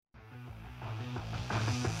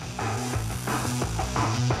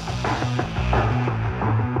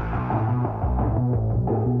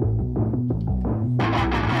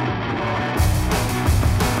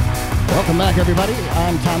Welcome back, everybody.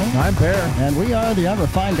 I'm Tommy. I'm Bear. And we are the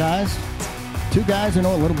Unrefined Guys. Two guys who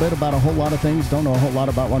know a little bit about a whole lot of things, don't know a whole lot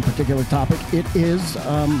about one particular topic. It is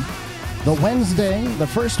the Wednesday, the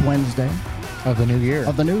first Wednesday Of the new year.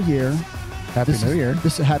 Happy New Year. Happy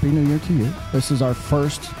New Year to you. This is our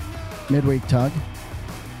first midweek tug.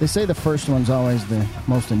 They say the first one's always the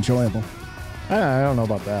most enjoyable. I don't know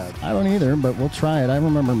about that. I don't either, but we'll try it. I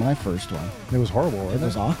remember my first one. It was horrible, wasn't it? It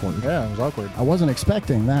was awkward. Yeah, it was awkward. I wasn't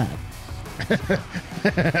expecting that.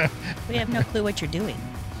 We have no clue what you're doing.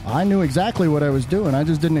 I knew exactly what I was doing. I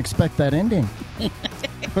just didn't expect that ending.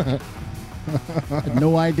 I had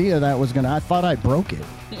no idea that was going to... I thought I broke it.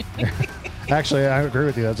 Actually, I agree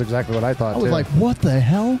with you. That's exactly what I thought, I was too. like, what the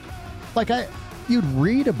hell? Like, you'd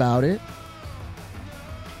read about it,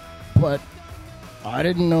 but I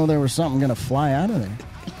didn't know there was something going to fly out of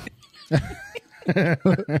there.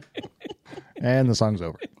 And the song's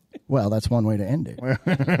over. Well, that's one way to end it.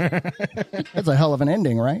 That's a hell of an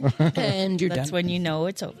ending, right? And you're That's done. When you know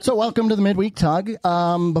it's over. So welcome to the Midweek Tug.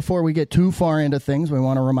 Before we get too far into things, we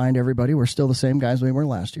want to remind everybody we're still the same guys we were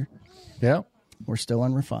last year. Yeah. We're still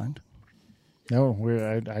unrefined. No,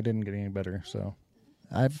 I didn't get any better, so.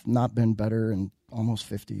 I've not been better in almost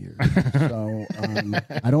 50 years. So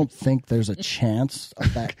I don't think there's a chance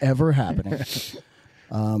of that ever happening.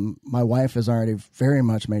 My wife has already very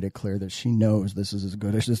much made it clear that she knows this is as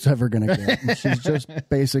good as it's ever going to get. And she's just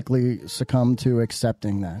basically succumbed to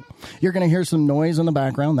accepting that. You're going to hear some noise in the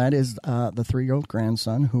background. That is the 3-year-old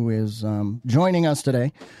grandson who is joining us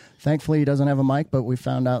today. Thankfully, he doesn't have a mic, but we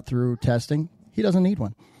found out through testing he doesn't need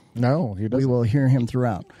one. No, he doesn't. We will hear him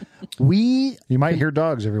throughout. You might hear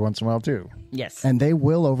dogs every once in a while, too. Yes. And they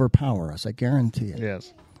will overpower us, I guarantee it.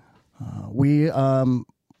 Yes.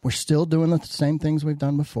 We're still doing the same things we've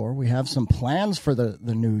done before. We have some plans for the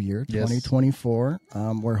new year, 2024.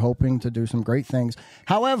 We're hoping to do some great things.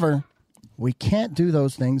 However, we can't do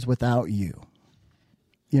those things without you.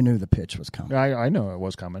 You knew the pitch was coming. I know it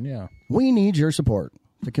was coming, yeah. We need your support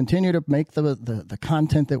to continue to make the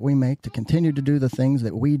content that we make, to continue to do the things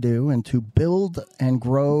that we do, and to build and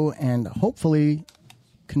grow and hopefully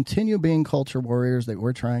continue being culture warriors that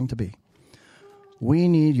we're trying to be. We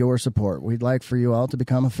need your support. We'd like for you all to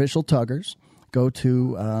become official tuggers. Go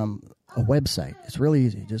to a website. It's really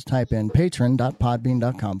easy. Just type in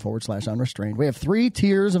patron.podbean.com/unrestrained. We have 3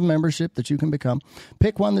 tiers of membership that you can become.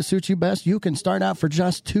 Pick one that suits you best. You can start out for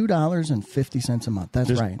just $2.50 a month.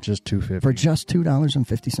 That's right. Just $2.50. For just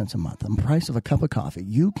 $2.50 a month. The price of a cup of coffee.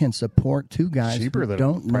 You can support 2 guys Cheaper who than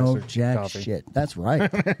don't know of jack coffee. shit. That's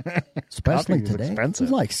right. Especially Coffee is today. expensive.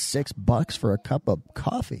 It's like $6 for a cup of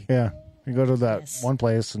coffee. Yeah. You go to that one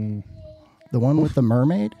place and... The one with the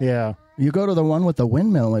mermaid? Yeah. You go to the one with the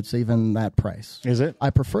windmill, it's even that price. Is it?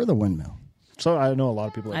 I prefer the windmill. So I know a lot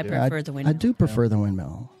of people that do. prefer the windmill. I do prefer the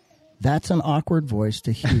windmill. That's an awkward voice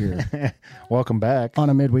to hear. Welcome back. On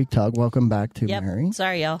a midweek tug. Welcome back to Mary.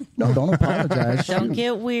 Sorry, y'all. No, don't apologize. Don't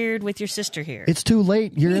get weird with your sister here. It's too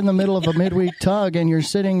late. You're in the middle of a midweek tug and you're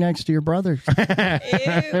sitting next to your brother.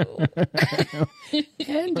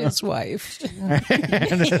 And his wife.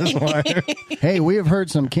 Hey, we have heard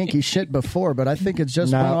some kinky shit before, but I think it's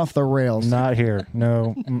just went off the rails. Not here.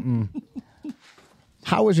 No. Mm-mm.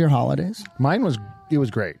 How was your holidays? It was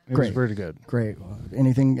great. It was pretty good. Great.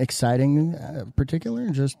 Anything exciting particular?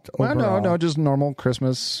 Just overall? Well, no, just normal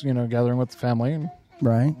Christmas, gathering with the family and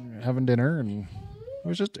having dinner, and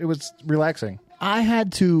it was relaxing. I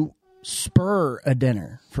had to spur a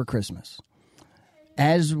dinner for Christmas.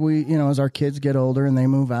 As as our kids get older and they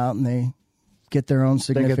move out and they get their own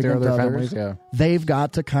significant others, families, yeah. They've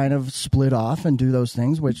got to kind of split off and do those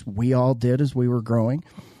things, which we all did as we were growing.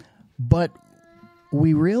 But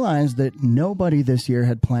we realized that nobody this year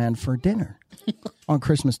had planned for dinner on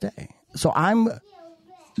Christmas Day. So I'm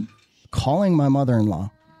calling my mother-in-law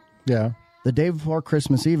the day before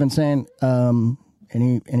Christmas Eve and saying,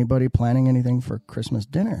 anybody planning anything for Christmas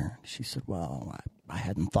dinner? She said, well, I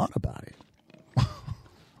hadn't thought about it.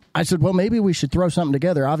 I said, well, maybe we should throw something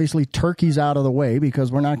together. Obviously, turkey's out of the way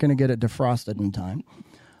because we're not going to get it defrosted in time.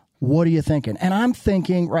 What are you thinking? And I'm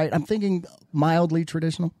thinking mildly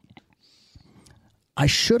traditional. I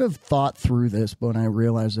should have thought through this when I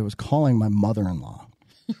realized I was calling my mother-in-law.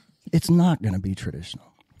 It's not going to be traditional.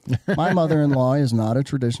 My mother-in-law is not a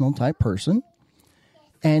traditional type person.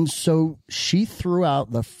 And so she threw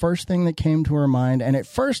out the first thing that came to her mind. And at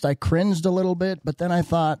first I cringed a little bit, but then I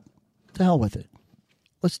thought, to hell with it.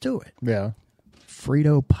 Let's do it. Yeah.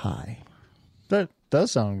 Frito pie. That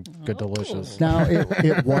does sound good, delicious. Now,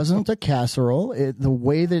 it wasn't a casserole. The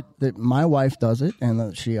way that my wife does it,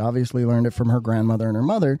 and she obviously learned it from her grandmother and her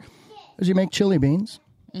mother, is you make chili beans,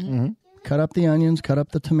 cut up the onions, cut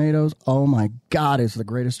up the tomatoes. Oh my God, it's the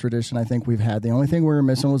greatest tradition I think we've had. The only thing we were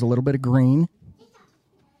missing was a little bit of green.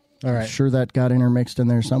 All right. I'm sure that got intermixed in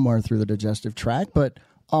there somewhere through the digestive tract, but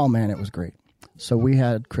oh man, it was great. So we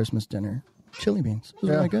had Christmas dinner, chili beans. It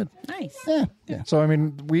was really good. Nice. Yeah. So, I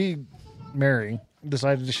mean, Mary,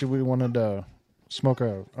 decided we wanted to smoke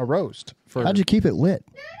a roast. How'd you keep it lit?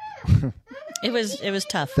 It was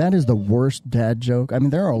tough. That is the worst dad joke. I mean,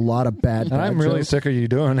 there are a lot of bad dad I'm really jokes. sick of you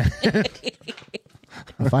doing it.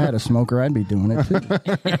 If I had a smoker, I'd be doing it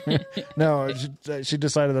too. No, she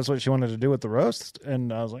decided that's what she wanted to do with the roast,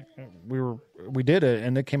 and I was like, we did it,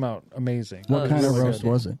 and it came out amazing. What kind of roast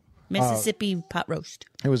was it? Mississippi pot roast.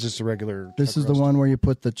 It was just a regular. This is roast. the one where you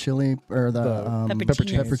put the chili or the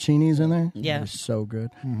pepperoncinis in there? Yeah. It was so good.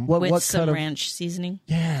 Mm-hmm. With some ranch seasoning.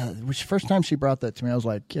 Yeah. Which first time she brought that to me, I was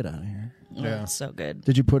like, get out of here. Yeah. It's so good.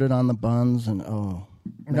 Did you put it on the buns and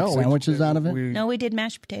make sandwiches out of it? No, we did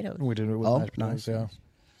mashed potatoes. We did it with mashed potatoes, yeah.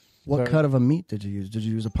 What cut of a meat did you use? Did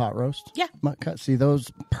you use a pot roast? Yeah. Cut. See, those,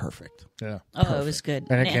 perfect. Yeah. Oh, it was good.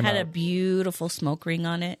 And And it it came had out. a beautiful smoke ring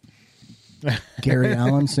on it. Gary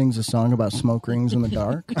Allen sings a song about smoke rings in the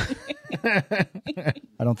dark.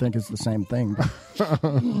 I don't think it's the same thing. But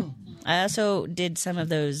I also did some of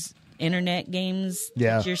those internet games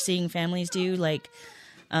that you're seeing families do, like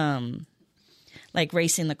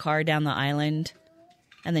racing the car down the island,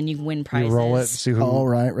 and then you win prizes. You roll it, see who. all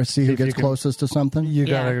right. Let's see who gets closest to something. You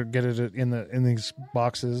gotta get it in these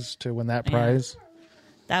boxes to win that prize.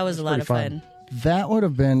 That was a lot of fun. That would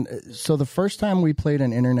have been so. The first time we played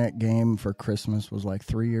an internet game for Christmas was like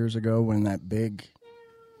 3 years ago when that big.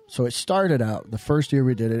 So it started out the first year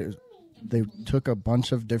we did it. They took a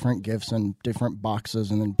bunch of different gifts and different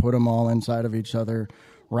boxes and then put them all inside of each other,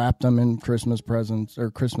 wrapped them in Christmas presents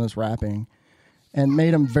or Christmas wrapping, and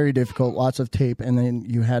made them very difficult. Lots of tape, and then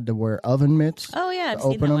you had to wear oven mitts. Oh yeah, I've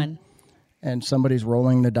seen open that them. one. And somebody's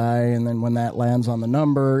rolling the die, and then when that lands on the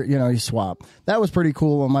number, you swap. That was pretty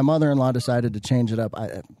cool. When my mother-in-law decided to change it up,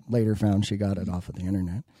 I later found she got it off of the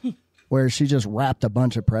internet, where she just wrapped a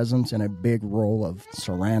bunch of presents in a big roll of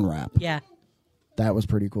saran wrap. Yeah. That was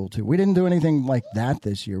pretty cool, too. We didn't do anything like that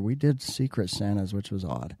this year. We did Secret Santas, which was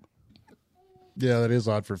odd. Yeah, that is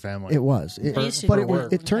odd for family. It was.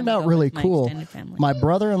 But it turned out really cool. My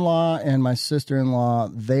brother-in-law and my sister-in-law,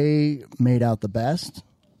 they made out the best.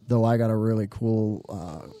 Though I got a really cool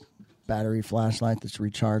battery flashlight that's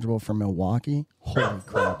rechargeable from Milwaukee. Holy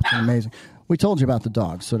crap, it's amazing. We told you about the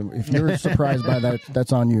dog, so if you're surprised by that,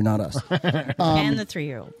 that's on you, not us. And the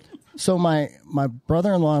 3-year-old. So my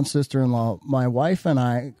brother-in-law and sister-in-law, my wife and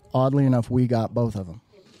I, oddly enough, we got both of them.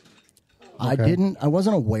 Okay. I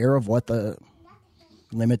wasn't aware of what the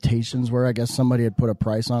limitations were. I guess somebody had put a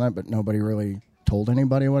price on it, but nobody really told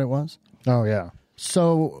anybody what it was. Oh, yeah.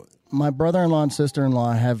 So my brother-in-law and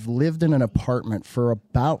sister-in-law have lived in an apartment for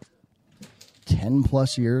about 10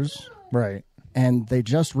 plus years. Right. And they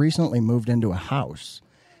just recently moved into a house.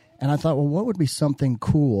 And I thought, well, what would be something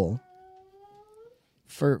cool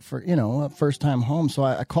for a first-time home? So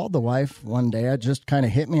I called the wife one day. It just kind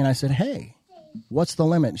of hit me, and I said, hey, what's the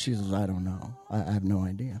limit? She says, I don't know. I have no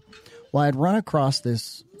idea. Well, I'd run across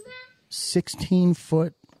this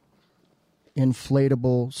 16-foot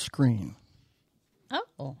inflatable screen.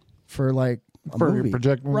 Oh. For like a movie.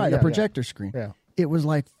 A projector screen. Yeah. It was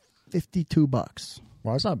like $52.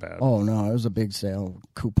 Well, that's not bad. Oh no, it was a big sale,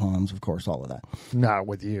 coupons, of course, all of that. Not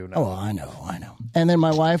with you. No. Oh, I know. And then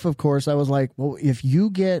my wife, of course, I was like, well, if you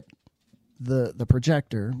get the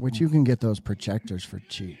projector, which you can get those projectors for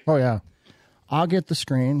cheap. Oh yeah. I'll get the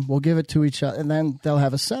screen. We'll give it to each other, and then they'll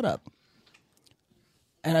have a setup.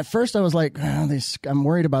 And at first, I was like, I'm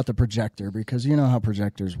worried about the projector because you know how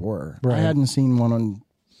projectors were. Right. I hadn't seen one in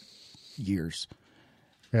years.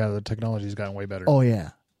 Yeah, the technology's gotten way better. Oh,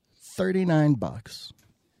 yeah. $39.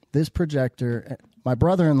 This projector, my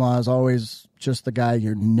brother-in-law is always just the guy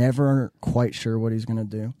you're never quite sure what he's going to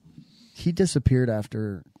do. He disappeared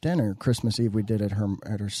after dinner. Christmas Eve we did at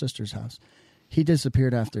her sister's house. He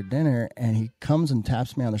disappeared after dinner, and he comes and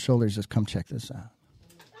taps me on the shoulder. He says, come check this out.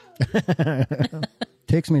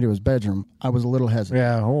 Takes me to his bedroom. I was a little hesitant.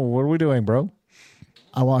 Yeah. Oh, what are we doing, bro?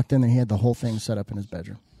 I walked in, and he had the whole thing set up in his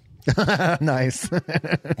bedroom. Nice.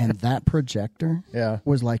 And that projector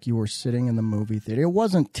was like you were sitting in the movie theater. It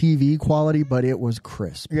wasn't TV quality, but it was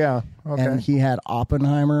crisp. Yeah. Okay. And he had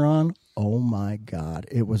Oppenheimer on. Oh, my God.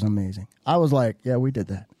 It was amazing. I was like, yeah, we did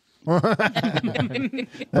that.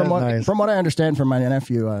 From what I understand from my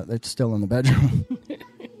nephew, it's still in the bedroom.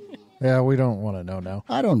 Yeah, we don't want to know now.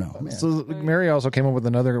 I don't know. Man. So Mary also came up with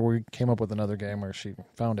another game where she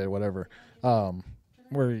found it, whatever,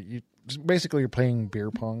 where you basically you're playing beer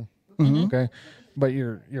pong. Mm-hmm. Okay. but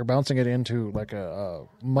you're bouncing it into like a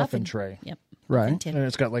muffin tray. Yep. Right. And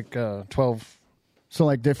it's got like 12. So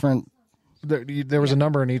like different. There was a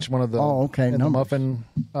number in each one of the. Oh, okay. The muffin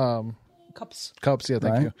Cups. Yeah,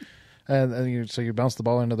 thank you. And so you bounce the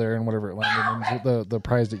ball into there and whatever it landed, and the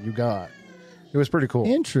prize that you got. It was pretty cool.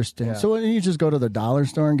 Interesting. Yeah. So you just go to the dollar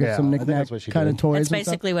store and get some knick-knack kind of toys. That's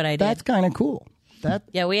basically what I did. That's kind of cool.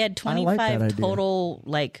 We had 25 total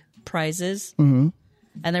prizes, and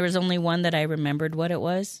there was only one that I remembered what it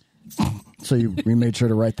was. So we made sure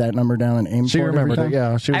to write that number down and aim for it. She remembered it.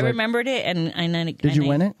 Yeah, I remembered it, and then did you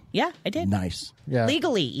win it? Yeah, I did. Nice. Yeah,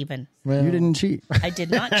 legally even. Well, you didn't cheat. I did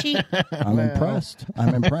not cheat. I'm impressed.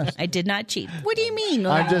 I did not cheat. What do you mean?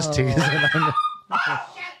 I'm just teasing.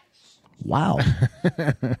 Wow,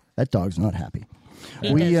 that dog's not happy.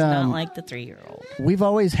 He does not like the 3-year-old. We've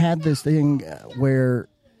always had this thing where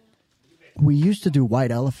we used to do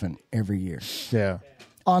white elephant every year. Yeah.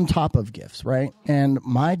 On top of gifts, right? And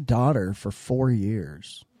my daughter, for 4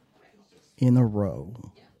 years in a row,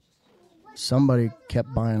 somebody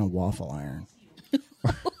kept buying a waffle iron.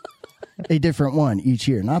 A different one each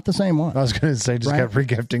year, not the same one. I was going to say, just kept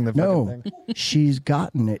regifting the fucking thing. She's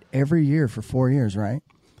gotten it every year for 4 years, right?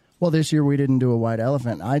 Well, this year we didn't do a white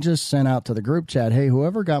elephant. I just sent out to the group chat, hey,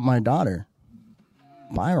 whoever got my daughter,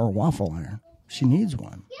 buy her a waffle iron. She needs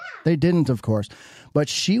one. Yeah. They didn't, of course. But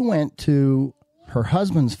she went to her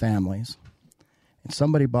husband's family's, and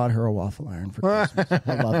somebody bought her a waffle iron for Christmas.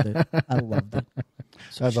 I loved it.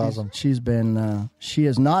 So that's awesome. She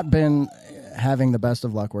has not been having the best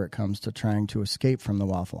of luck where it comes to trying to escape from the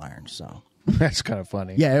waffle iron, so... That's kind of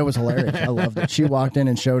funny. Yeah, it was hilarious. I loved it. She walked in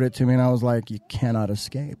and showed it to me, and I was like, you cannot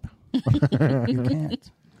escape. You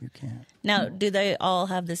can't. Now, do they all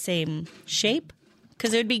have the same shape?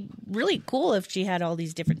 Because it would be really cool if she had all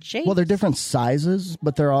these different shapes. Well, they're different sizes,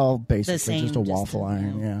 but they're all basically same, just a waffle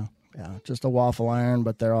iron. Yeah, just a waffle iron,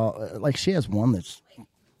 but they're all... like, she has one that's,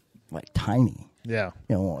 like, tiny. Yeah.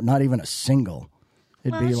 Not even a single.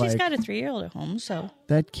 She's got a 3-year-old at home, so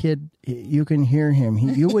that kid, you can hear him.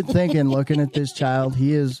 You would think, in looking at this child,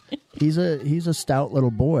 he's a stout little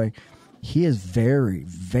boy. He is very,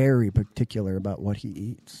 very particular about what he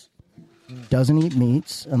eats. Doesn't eat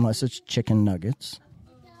meats unless it's chicken nuggets.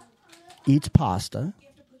 Eats pasta.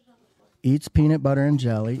 Eats peanut butter and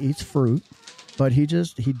jelly. Eats fruit. But he's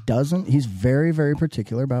very, very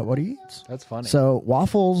particular about what he eats. That's funny. So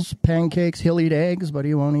waffles, pancakes, he'll eat eggs, but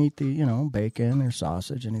he won't eat the, bacon or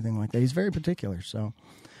sausage, anything like that. He's very particular. So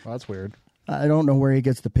well, that's weird. I don't know where he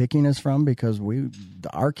gets the pickiness from, because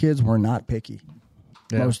our kids were not picky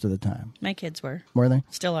most of the time. My kids were. Were they?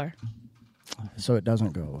 Still are. So it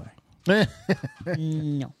doesn't go away.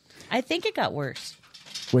 No. I think it got worse.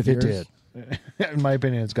 With it did. In my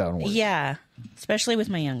opinion, it's gotten worse. Yeah, especially with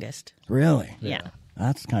my youngest. Really? Yeah.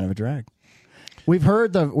 That's kind of a drag. We've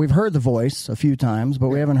heard the voice a few times, but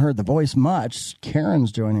we haven't heard the voice much.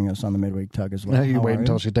 Karen's joining us on the Midweek Tug as well. Now you wait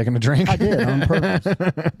until she's taking a drink. I did, on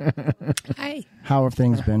purpose. Hi. How have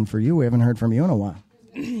things been for you? We haven't heard from you in a while.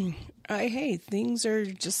 Hey, things are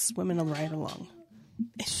just swimming right along.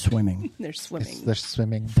 Swimming. They're swimming. They're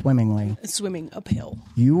swimming. Swimmingly. Swimming uphill.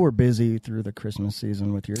 You were busy through the Christmas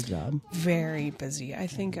season with your job. Very busy. I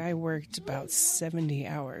think I worked about 70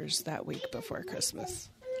 hours that week before Christmas.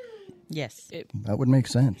 Yes. That would make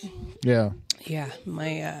sense. Yeah. Yeah.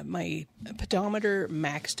 My pedometer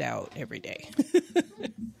maxed out every day.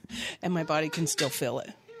 And my body can still feel it.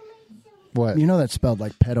 What? You know that's spelled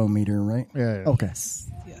like pedometer, right? Yeah. Okay.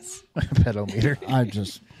 Yes. Pedometer. I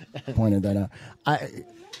just pointed that out.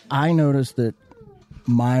 I noticed that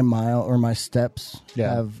my mile or my steps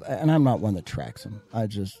have, and I'm not one that tracks them. I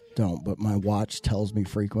just don't, but my watch tells me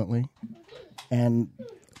frequently. And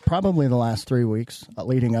probably the last 3 weeks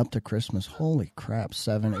leading up to Christmas, holy crap,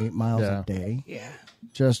 7-8 miles a day. Yeah.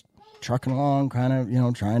 Just trucking along, kind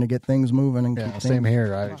of, trying to get things moving and keep same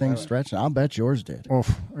here. Things stretching. I'll bet yours did.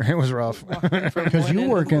 Oof, it was rough. Because you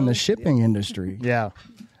work in the shipping industry. Yeah.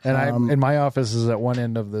 And in my office is at one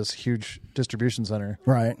end of this huge distribution center.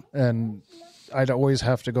 Right. And I'd always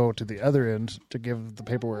have to go to the other end to give the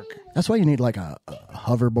paperwork. That's why you need like a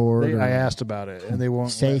hoverboard. I asked about it, and they won't.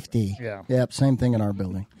 Safety. Yep, same thing in our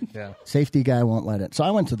building. Yeah. Safety guy won't let it. So I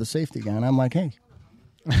went to the safety guy, and I'm like, hey.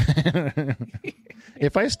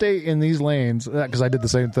 If I stay in these lanes, because I did the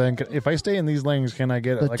same thing, if I stay in these lanes, can I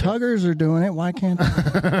get it? The tuggers are doing it. Why can't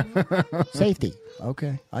I? Safety.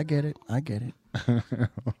 Okay, I get it.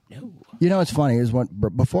 No. It's funny is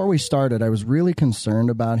before we started, I was really concerned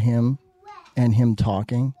about him and him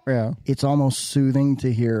talking. Yeah, it's almost soothing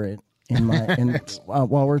to hear it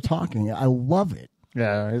while we're talking. I love it.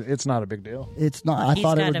 Yeah, it's not a big deal. It's not. I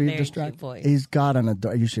thought it would be distracting. Voice. He's got an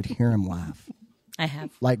adult. You should hear him laugh. I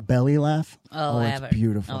have. Like belly laugh? Oh, I it's haven't.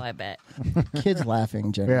 beautiful. Oh, I bet. Kids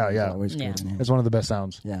laughing generally Yeah. is always Yeah. good. It's one of the best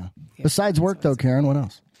sounds. Yeah. Besides work, though, Karen, what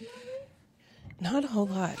else? Not a whole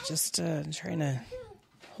lot. Just trying to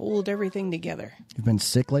hold everything together. You've been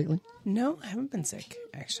sick lately? No, I haven't been sick,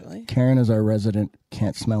 actually. Karen is our resident,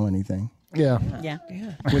 can't smell anything, Yeah. Yeah.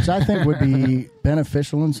 Yeah. which I think would be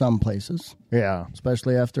beneficial in some places, Yeah.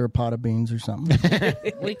 especially after a pot of beans or something.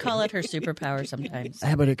 We call it her superpower sometimes.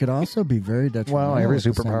 Yeah, but it could also be very detrimental. Well, every at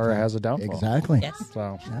the same superpower time. has a downfall. Exactly. Yes.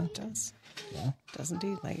 So It does. Yeah. Does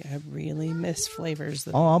indeed. Like, I really miss flavors.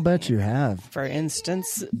 That, Oh, I'll bet you have. for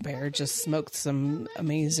instance, Bear just smoked some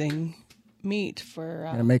amazing meat for...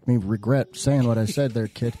 Gonna make me regret saying what I said there,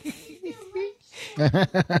 kid.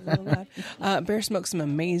 Bear smoked some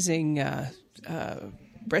amazing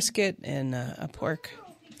brisket and a pork.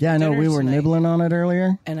 Yeah, I know. We Dinner were tonight. nibbling on it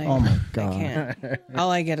earlier. And oh my I god! can't. All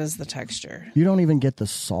I get is the texture. You don't even get the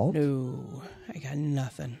salt. No, I got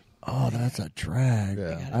nothing. Oh, that's a drag.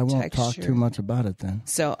 Yeah. I won't talk Texture. too much about it then.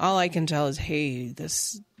 So all I can tell is, hey,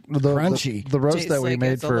 this Crunchy. The roast tastes that we like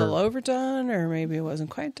made it's a little overdone, or maybe it wasn't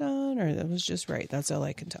quite done, or it was just right. That's all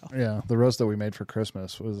I can tell. yeah, the roast that we made for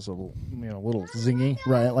Christmas was a little zingy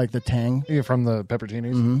Right, like the tang. from the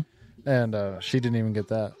pepperoncinis, and she didn't even get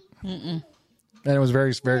that. Mm-mm. And it was very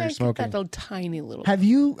I get smoky. that little tiny little Have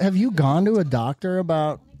you gone to a doctor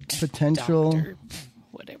about potential? doctor,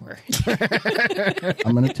 whatever.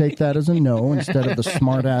 I'm going to take that as a no instead of the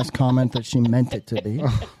smart ass comment that she meant it to be.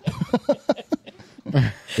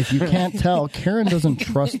 If you can't tell, Karen doesn't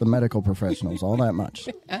trust the medical professionals all that much.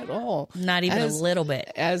 At all. Not even a little bit.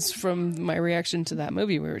 As from my reaction to that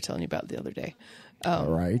movie we were telling you about the other day. All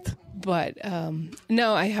right. But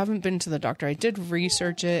no, I haven't been to the doctor. I did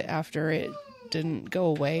research it after it didn't go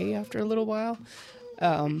away after a little while.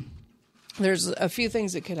 There's a few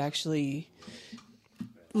things that could actually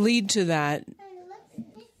lead to that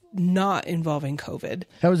not involving COVID.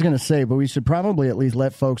 I was going to say, but we should probably at least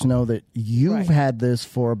let folks know that you've Right. had this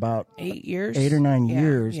for about 8 years? 8 or 9 Yeah,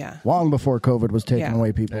 years, Yeah. long before COVID was taking Yeah.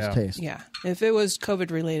 away people's Yeah. taste. Yeah. If it was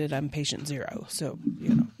COVID related, I'm patient zero. So,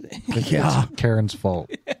 you know. Yeah. Karen's fault.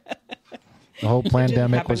 The whole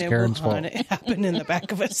pandemic was happened in Karen's Wuhan. fault. It happened in the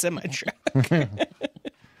back of a semi-truck.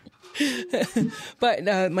 But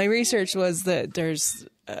my research was that there's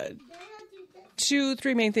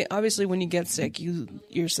 2-3 main things. Obviously, when you get sick,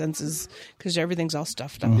 your senses, because everything's all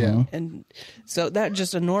stuffed up. Yeah. And so that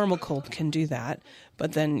just a normal cold can do that.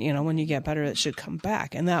 But then, you know, when you get better, it should come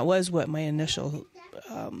back. And that was what my initial...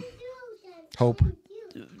 Hope.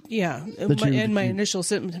 Yeah, But my initial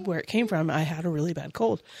symptoms, where it came from, I had a really bad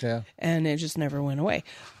cold. Yeah. And it just never went away.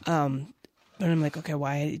 But I'm like, okay,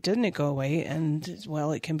 why didn't it go away? And,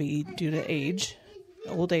 well, it can be due to age.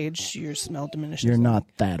 Old age, your smell diminishes. You're not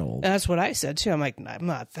that old. That's what I said, too. I'm like, I'm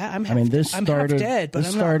not that. I'm half, I mean, this I'm started, half dead, but this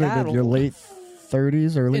I'm started not that at your old. late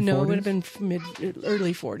 30s, early 40s? No, it would have been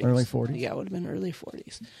early 40s. Early 40s? Yeah, it would have been early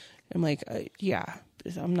 40s. I'm like, yeah,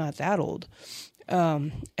 I'm not that old.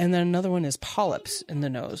 And then another one is polyps in the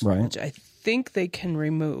nose, Right. which I think they can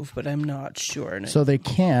remove, but I'm not sure. And So they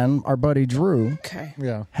can. Our buddy Drew okay.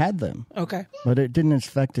 Yeah. had them, Okay. but it didn't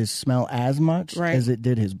affect his smell as much Right. as it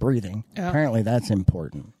did his breathing. Yeah. Apparently, that's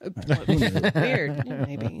important. Weird.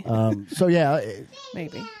 Maybe. So yeah,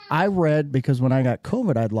 Maybe. I read because when I got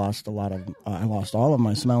COVID, I lost all of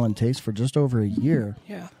my smell and taste for just over a year.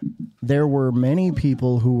 Yeah. There were many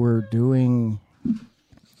people who were doing,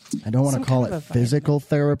 I don't want to Some call kind it of a physical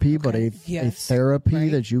therapy, but a Yes. therapy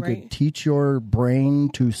Right, that you right. could teach your brain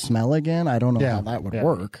to smell again. I don't know Yeah, how that would yeah.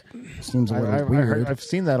 work. Seems a little I weird. heard, I've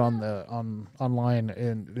seen that online,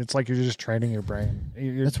 and it's like you're just training your brain.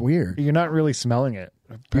 That's weird. You're not really smelling it.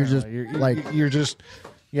 You're just, apparently. like- you're just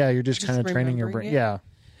kind of training your brain. remembering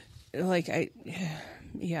Yeah. Like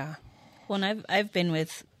yeah. Well, and I've been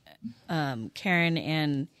with Karen,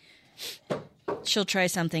 and she'll try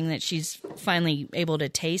something that she's finally able to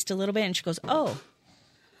taste a little bit, and she goes, "Oh,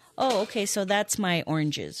 okay, so that's my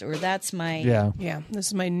oranges, or that's my Yeah. Yeah. This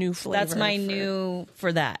is my new flavor. that's my new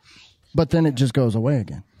for that." But then it just goes away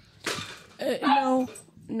again.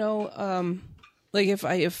 No. Like if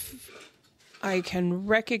I can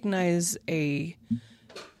recognize a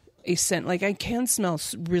scent, like I can smell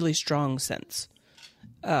really strong scents.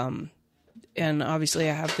 And obviously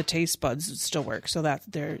I have the taste buds that still work, so that's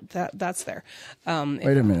there.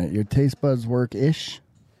 Wait a minute. Your taste buds work-ish?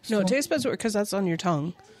 No, taste buds work because that's on your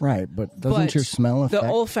tongue. Right, but doesn't But your smell affect? the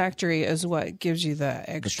olfactory is what gives you the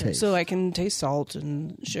extra. taste. So I can taste salt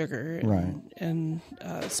and sugar and, Right. and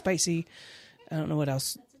spicy. I don't know what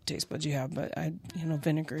else taste buds you have, but I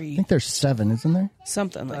vinegary, think there's 7, isn't there?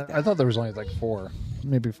 something like that. I thought there was only like 4,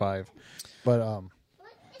 maybe 5, but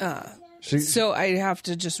So I have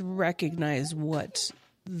to just recognize what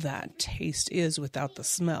that taste is without the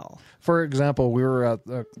smell. For example, we were at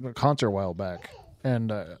a concert a while back,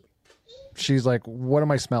 and she's like, "What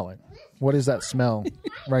am I smelling? What is that smell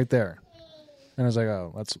right there?" And I was like,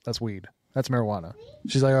 "Oh, that's weed. That's marijuana."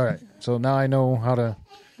 She's like, "All right, so now I know how to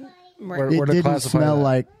where It to didn't classify smell that."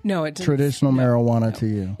 like No, it didn't. traditional marijuana to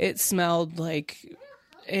you. It smelled like,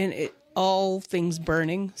 all things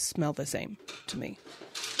burning smell the same to me.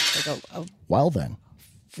 Like a Well then,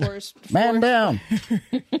 forest. man down.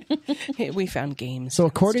 We found games. So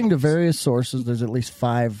according to various sources, there's at least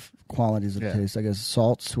 5 qualities of taste. I guess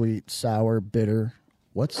salt, sweet, sour, bitter.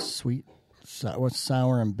 What's sweet? What's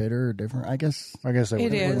sour and bitter are different? I guess I guess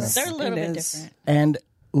It is. They're a little It bit is. different. and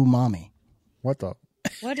umami. What the?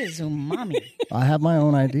 What is umami? I have my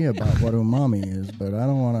own idea about what umami is, but I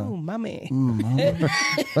don't want to. Oh, mommy.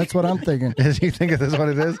 That's what I'm thinking. You think this is what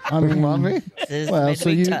it is? I mean, Mommy? This is well, Mid so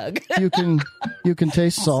Week you TUG. you can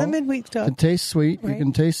taste salt, The midweek you can tug. taste sweet, you Right.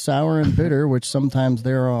 can taste sour and bitter, which sometimes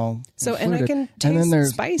they're all So, and I included. can and then taste there's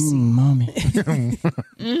spicy. umami.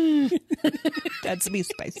 That's be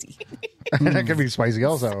spicy. That could be spicy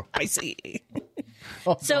also. Spicy.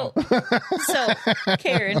 So,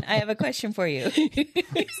 Karen, I have a question for you.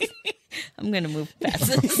 I'm going to move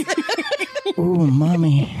past this. Ooh,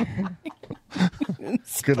 mommy.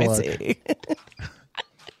 Good luck. Spicy.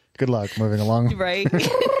 Good luck moving along. Right?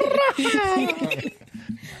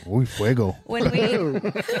 Uy, fuego. When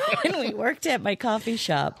we worked at my coffee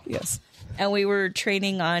shop Yes. and we were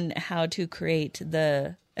training on how to create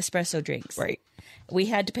the espresso drinks. Right. We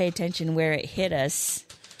had to pay attention where it hit us.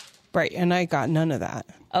 Right. And I got none of that.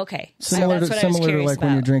 Okay. Similar so to that's what I was curious like about.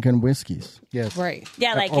 when you're drinking whiskeys. Yes. Right.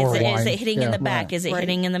 Yeah, like Or is wine. it hitting in the back? Right. Is it Right.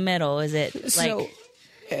 hitting in the middle? Is it like So,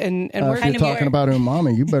 and If we're you're kind of talking about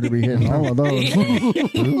umami, you better be hitting all of those.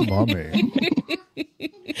 Ooh, mommy.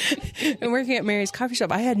 and working at Mary's coffee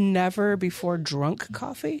shop. I had never before drunk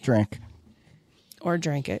coffee Drink. or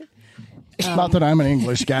drank it. Not that I'm an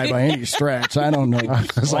English guy by any stretch. I don't know.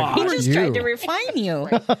 It's like, who I are just tried to you? refine you?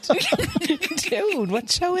 Dude, what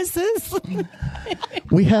show is this?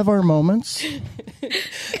 We have our moments.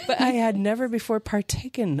 But I had never before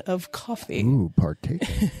partaken of coffee. Ooh, partake.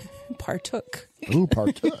 Partook. Ooh,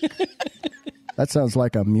 partook. That sounds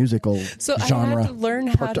like a musical So genre. I had to learn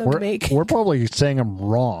how to make. We're probably saying them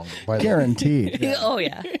wrong. By the way. Guaranteed. Oh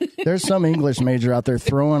yeah. There's some English major out there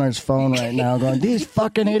throwing his phone right now going, these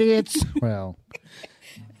fucking idiots. Well,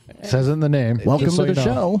 it says it in the name. Welcome just so to the you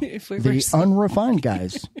know. show. If we were The so- unrefined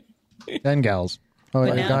guys. And gals. Oh,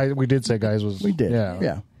 yeah, now- guy. We did say guys was. We did.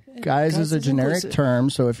 Yeah. Guys is a is generic inclusive. term,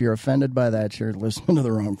 so if you're offended by that, you're listening to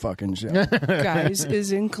the wrong fucking show. Guys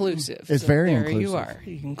is inclusive. It's So very there inclusive. you are,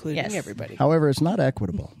 including Yes. everybody. However, it's not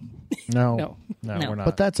equitable. No. No. No. We're not.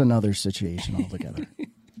 But that's another situation altogether.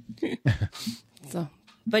 So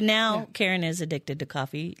But now Karen is addicted to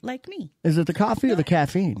coffee like me. Is it the coffee or the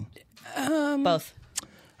caffeine? Both.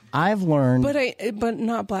 I've learned. but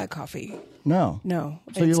not black coffee. No. No.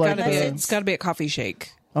 So you like it's got to be a coffee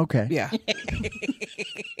shake. Okay. Yeah.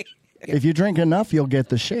 If you drink enough, you'll get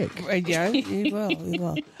the shake. Yeah, you will. You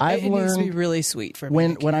will. I've it needs to be learned really sweet for me.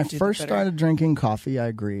 When I can't do the first bitter. started drinking coffee, I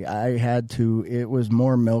agree. I had to. It was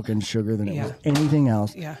more milk and sugar than it was Yeah. anything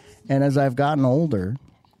else. Yeah. And as I've gotten older,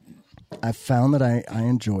 I've found that I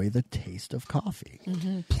enjoy the taste of coffee.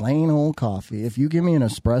 Mm-hmm. Plain old coffee. If you give me an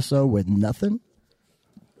espresso with nothing,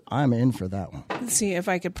 I'm in for that one. See, if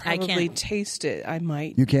I could probably can't. taste it, I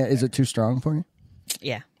might. You can't. Is it too strong for you?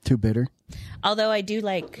 Yeah. Too bitter? Although I do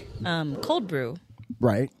like cold brew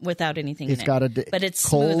Right. without anything It's in got it. a But it's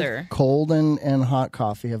cold, smoother. Cold and hot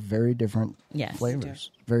coffee have very different Yes. flavors.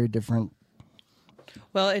 Very different.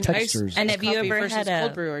 Well, and Textures. ice And have you coffee ever versus had a-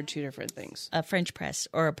 cold brew are two different things. A French press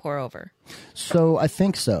or a pour over. So I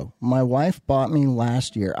think so. My wife bought me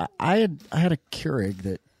last year. I had a Keurig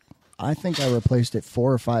that I think I replaced it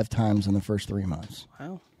 4 or 5 times in the first 3 months.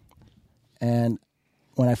 Wow. And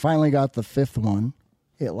when I finally got the 5th one,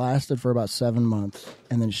 it lasted for about 7 months,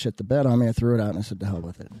 and then shit the bed on me. I threw it out and I said, "To hell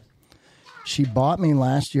with it." She bought me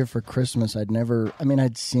last year for Christmas. I'd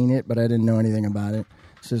seen it, but I didn't know anything about it.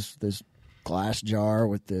 It's just this glass jar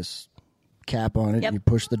with this cap on it. Yep. And you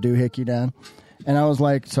push the doohickey down. And I was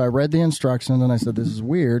like, so I read the instructions and I said, this is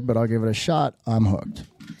weird, but I'll give it a shot. I'm hooked.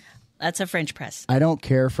 That's a French press. I don't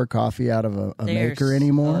care for coffee out of a They're maker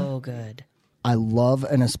anymore. Oh, good. I love,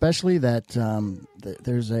 and especially that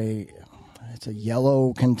there's it's a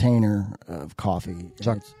yellow container of coffee. It's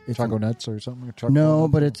Choco nuts or something? Or chocolate no,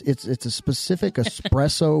 nuts? but it's a specific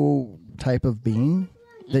espresso type of bean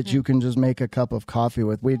that you can just make a cup of coffee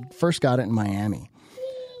with. We first got it in Miami,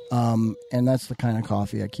 and that's the kind of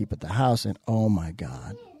coffee I keep at the house. And oh my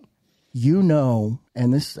god, you know,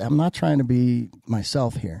 and this, I'm not trying to be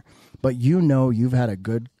myself here, but you know you've had a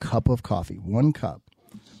good cup of coffee, 1 cup,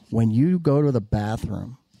 when you go to the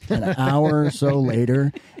bathroom an hour or so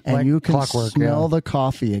later and Like you can clockwork, smell yeah. the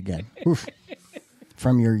coffee again. Oof,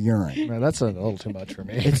 from your urine. Man, that's a little too much for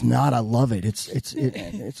me. It's not. I love it. It's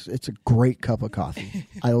a great cup of coffee.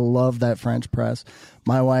 I love that French press.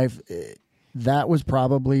 My wife, that was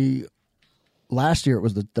probably last year. It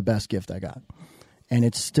was the best gift I got, and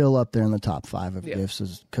it's still up there in the top 5 of gifts,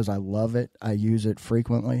 is because I love it. I use it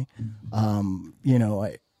frequently. You know,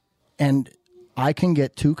 and I can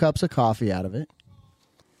get 2 cups of coffee out of it,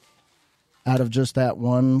 out of just that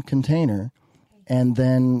one container, and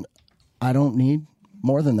then I don't need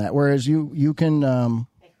more than that. Whereas you can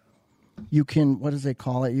what does they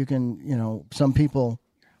call it? You can, you know, some people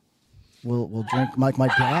will drink, like my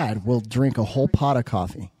dad will drink a whole pot of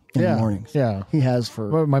coffee in the mornings. Yeah. He has for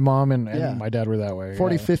Well, my mom and Yeah. my dad were that way.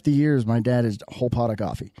 40, yeah. 50 years. My dad is a whole pot of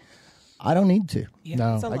coffee. I don't need to. Yeah,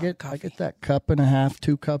 No. it's a I lot of get coffee. that cup and a half,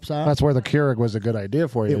 2 cups out. That's where the Keurig was a good idea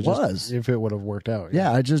for you. It just was. if it would have worked out.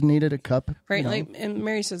 yeah, I just needed a cup. Right, you know. like, and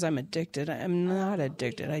Mary says I'm addicted. I'm not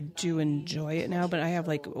addicted. I do enjoy it now, but I have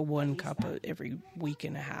like 1 cup every week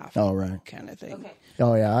and a half. Oh, right. Kind of thing.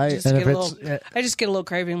 Oh yeah, I Just And get if a little, I just get a little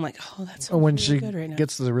craving. I'm like, oh, that's so When really she good right now.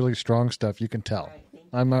 gets the really strong stuff, you can tell.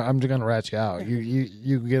 I'm just gonna rat you out.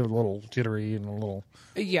 You get a little jittery and a little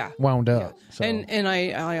yeah. wound up. So. And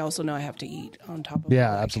I also know I have to eat on top of Yeah,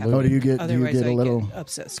 what I absolutely. can. Oh, do you get Otherwise, a I little get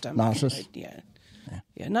upset stomach. nauseous? Yeah.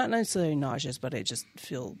 Not necessarily nauseous, but I just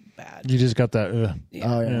feel bad. you just got that. Yeah.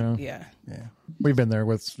 Oh, yeah. you know. Yeah. yeah. We've been there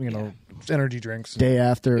with energy drinks. Day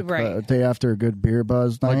after Right. day after a good beer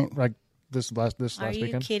buzz night. like this last Are you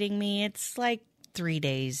weekend. kidding me? It's like 3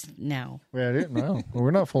 days now. Yeah, I didn't know.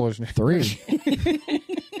 We're not foolish. 3.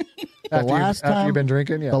 After you've been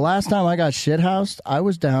drinking, yeah. The last time I got shithoused, I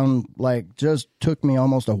was down, like, just took me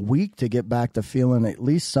almost a week to get back to feeling at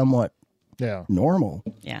least somewhat Yeah. normal.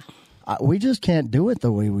 Yeah. We just can't do it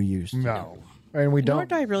the way we used to. No. And we Nor don't.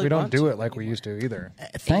 do I really we don't want do to it like we used to either.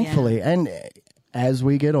 Thankfully. And as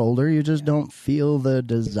we get older, you just don't feel the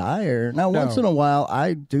desire. Now, once in a while,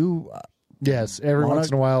 I do Yes, every wanna once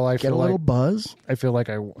in a while I get feel a little like buzz.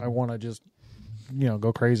 I want to just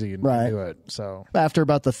go crazy and Right. do it. So After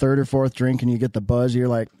about the 3rd or 4th drink and you get the buzz, you're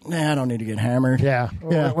like, nah, I don't need to get hammered. yeah.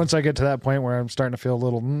 Yeah. Once I get to that point where I'm starting to feel a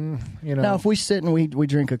little, Now, if we sit and we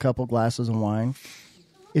drink a couple glasses of wine,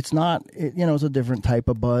 it's not, it's a different type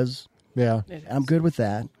of buzz. yeah, I'm good with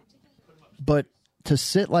that. But to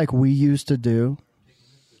sit like we used to do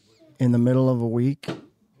in the middle of a week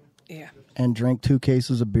Yeah. and drink 2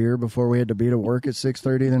 cases of beer before we had to be to work at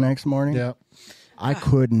 6:30 the next morning, yeah. I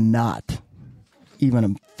could not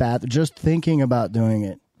even just thinking about doing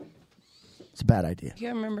it. It's a bad idea. Yeah,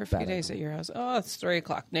 I remember a few days at your house. Oh, it's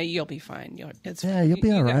 3:00. No, you'll be fine. You'll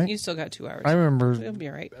be all right. You still got 2 hours. I remember You'll be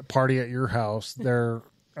all right. a party at your house there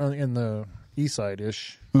in the east side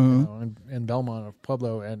ish, in Belmont of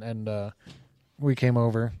Pueblo, and we came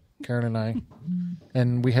over, Karen and I,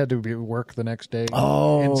 and we had to be at work the next day.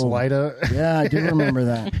 Oh. in Salida. Yeah, I do remember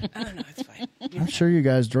that. I don't know. It's fine. I'm sure you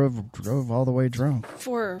guys drove all the way drunk.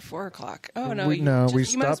 4:00. Oh no, We you might as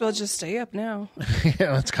stopped- well just stay up now.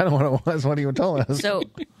 Yeah, that's kind of what it was. What he told us. So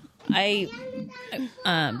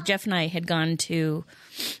Jeff and I had gone to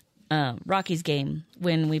Rocky's game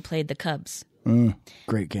when we played the Cubs.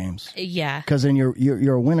 Great games. Yeah. Because then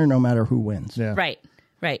you're a winner no matter who wins. Yeah. Right.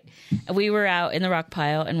 We were out in the rock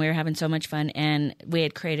pile and we were having so much fun, and we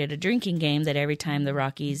had created a drinking game that every time the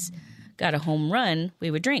Rockies got a home run,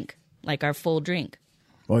 we would drink, like our full drink.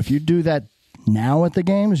 Well, if you do that now at the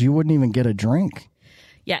games, you wouldn't even get a drink.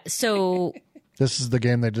 Yeah. So This is the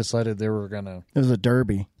game they decided they were gonna. It was a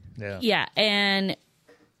derby. Yeah. yeah, and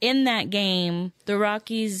in that game, the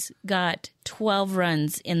Rockies got 12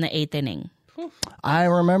 runs in the 8th inning. I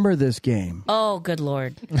remember this game. Oh, good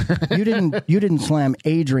Lord. You didn't slam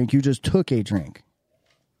a drink. You just took a drink.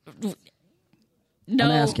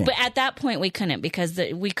 No, asking. but at that point we couldn't, because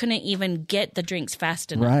we couldn't even get the drinks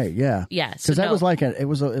fast enough. Right? Yeah. Yeah, Because so that no. was like it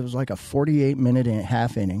was like a 48-minute and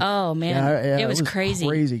half inning. Oh man, Yeah, it was crazy.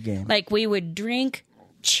 Crazy game. Like we would drink,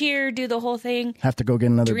 cheer, do the whole thing, Have to go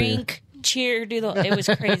get another drink, cheer, do the. It was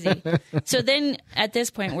crazy. So then at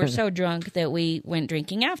this point we're so drunk that we went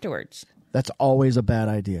drinking afterwards. beer. That's always a bad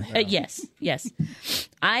idea. Yes.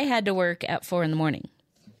 I had to work at 4 a.m.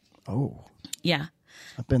 Oh, Yeah.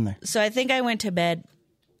 I've been there. So I think I went to bed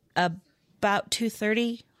about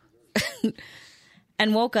 2:30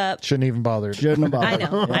 and woke up. Shouldn't even bothered. Shouldn't have I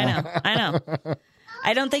bothered. know.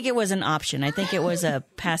 I don't think it was an option. I think it was a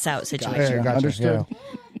pass out situation. Yeah, gotcha. Understood. Yeah.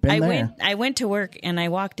 Been there. I went to work and I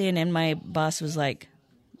walked in and my boss was like,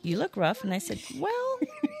 you look rough. And I said, well,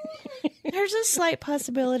 there's a slight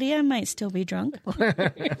possibility I might still be drunk.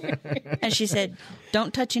 And she said,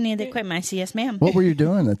 don't touch any of the equipment. I said, yes, ma'am. What were you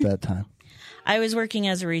doing at that time? I was working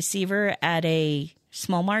as a receiver at a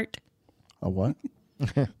small mart. A what?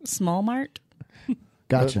 Small mart?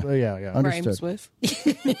 Gotcha. Yeah. Understood.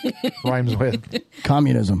 Rhymes with.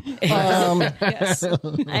 Communism. Yes.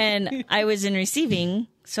 And I was in receiving,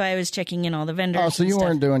 so I was checking in all the vendors. Oh, so and you stuff.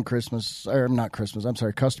 weren't doing Christmas, or not Christmas, I'm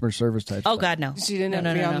sorry, customer service type Oh, stuff. God, no. She didn't have No,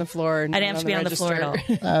 to be no, on no. the floor. And I didn't have to be on the floor at all.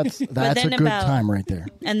 That's a then good time right there.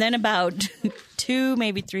 And then about 2,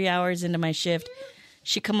 maybe 3 hours into my shift,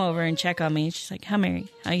 she come over and check on me. She's like, "Hi, Mary.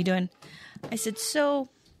 How you doing?" I said, Is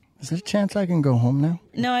there a chance I can go home now?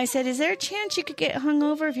 No, I said, is there a chance you could get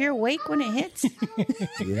hungover if you're awake when it hits?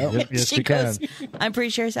 Yep. Yes, She you can. goes, I'm pretty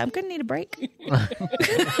sure. I said, I'm going to need a break.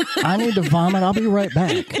 I need to vomit. I'll be right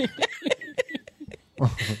back.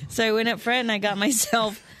 So I went up front and I got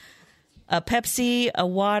myself a Pepsi, a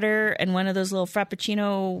water, and one of those little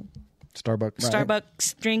Frappuccino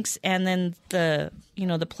Starbucks drinks, and then the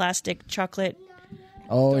plastic chocolate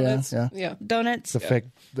Oh, Donuts. yeah. donuts. The fake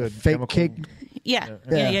Fake cake.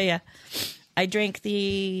 Yeah. I drank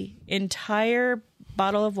the entire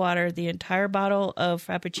bottle of water, the entire bottle of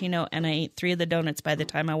Frappuccino, and I ate 3 of the donuts by the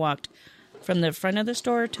time I walked from the front of the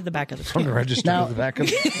store to the back of the From the store. register Now- to the back of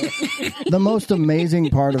The most amazing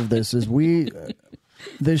part of this is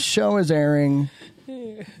this show is airing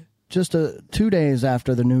just 2 days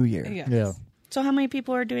after the new year. Yes. Yeah. So how many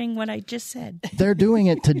people are doing what I just said? They're doing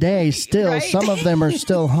it today still. Right. Some of them are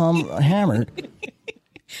still hammered.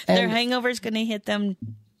 Their And hangover's going to hit them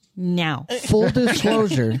now. full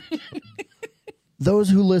disclosure, those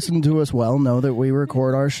who listen to us well know that we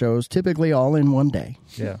record our shows typically all in one day.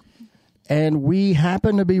 Yeah. And we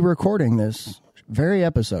happen to be recording this very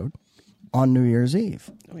episode on New Year's Eve.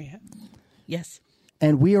 Oh, yeah. Yes.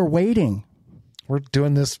 And we are waiting We're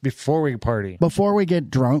doing this before we party, before we get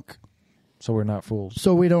drunk so we're not fools.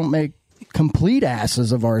 so we don't make complete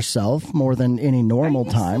asses of ourselves more than any normal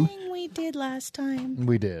time. Saying we did last time.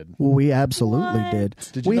 We did. Well, we absolutely What? did.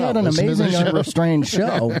 Did you We not had an listen to the amazing show? unrestrained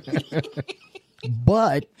show.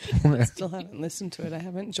 But Still haven't listened to it. I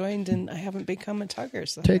haven't joined and I haven't become a tugger.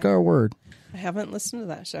 So take our word. I haven't listened to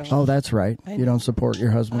that show. Oh, that's right. You don't support your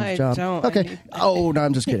husband's I job. don't. Okay. Oh, no,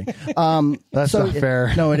 I'm just kidding. That's not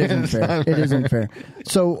fair. No, it isn't fair. It isn't fair.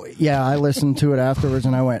 So, yeah, I listened to it afterwards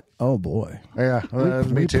and I went, oh, boy. Yeah. We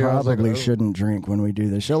Me too. I was like, probably oh. shouldn't drink when we do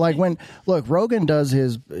this show. Like look, Rogan does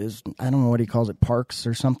his I don't know what he calls it, parks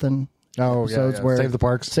or something. Oh, yeah. Episodes Yeah. where- Save the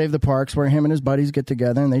parks. Save the Parks, where him and his buddies get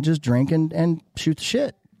together and they just drink and shoot the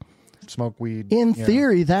shit. Smoke weed. In yeah.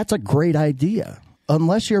 theory, that's a great idea,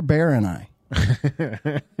 unless you're Bear and I,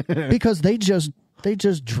 because they just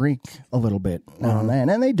drink a little bit now and then,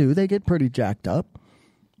 and they get pretty jacked up.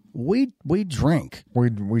 We drink, We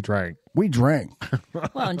drank. we drank,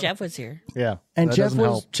 Well, and Jeff was here. Yeah. and That Jeff doesn't was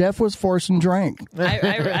help. Jeff was forcing drank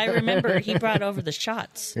I remember he brought over the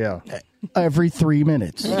shots. Yeah. every 3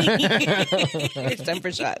 minutes. It's time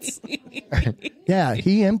for shots. Yeah,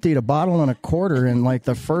 he emptied a bottle and a quarter in like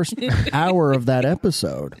the first hour of that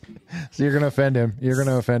episode. So you're gonna offend him. You're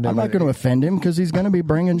gonna offend him. I'm not going to offend him because he's going to be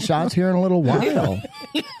bringing shots here in a little while.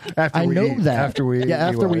 After I we know eat. that. After we yeah,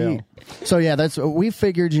 after we yeah. eat. So yeah, that's we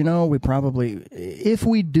figured. We probably if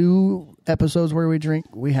we do episodes where we drink,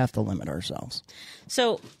 we have to limit ourselves.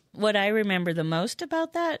 So what I remember the most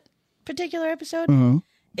about that particular episode Mm-hmm.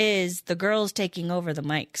 is the girls taking over the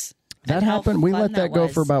mics. That And how happened. We fun let that go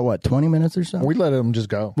was. for about 20 minutes or so. We let him just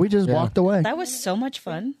go. We just Yeah. walked away. That was so much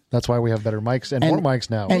fun. That's why we have better mics and more mics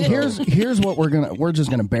now. And So- here's what we're just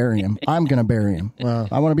gonna bury him. I'm gonna bury him.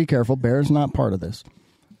 I want to be careful. Bear's not part of this.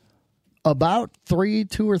 About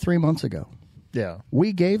 2 or 3 months ago, yeah.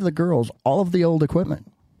 we gave the girls all of the old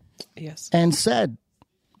equipment Yes. and said,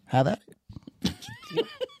 "Have at it."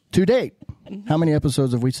 To date, how many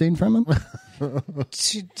episodes have we seen from him?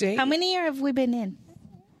 Today. How many have we been in?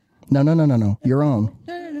 No. Your own.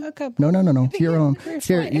 Okay. No. Your own.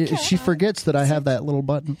 Here, fine. she forgets that I have that little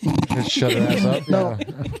button. Just shut her ass up. No,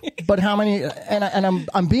 but how many? And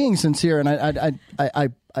I'm being sincere, and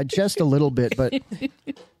I jest a little bit, but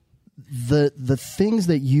the things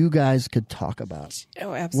that you guys could talk about,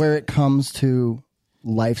 Oh, absolutely. where it comes to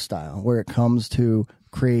lifestyle, where it comes to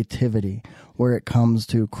creativity, where it comes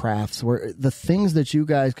to crafts, where the things that you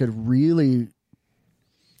guys could really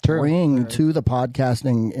bring to the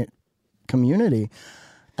podcasting community,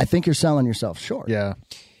 I think you're selling yourself short. Yeah.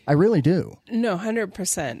 I really do. No,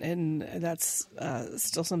 100%. And that's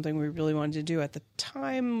still something we really wanted to do at the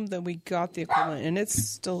time that we got the equipment. And it's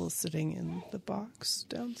still sitting in the box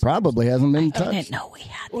downstairs. Probably hasn't been I touched. didn't know we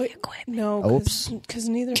had the equipment. No, Oops. because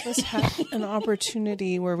neither of us had an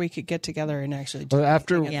opportunity where we could get together and actually do Well,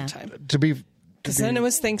 after anything Yeah. at the time. to be Because then it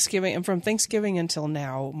was Thanksgiving. And from Thanksgiving until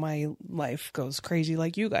now, my life goes crazy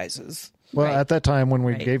like you guys's. well Right. at that time when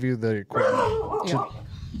we Right. gave you the equipment.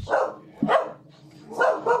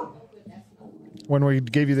 When we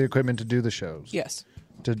gave you the equipment to do the shows, Yes.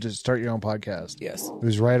 to just start your own podcast, Yes. it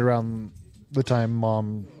was right around the time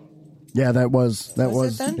Mom. Yeah, that was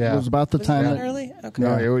Was it then? it was about the Was time it that that early? Okay.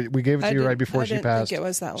 No, we gave it to I you didn't- right before I she didn't passed. think it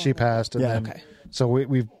was that She long. passed, and Yeah. then Okay. so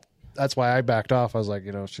we. That's why I backed off. I was like,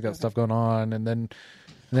 she got stuff going on, and then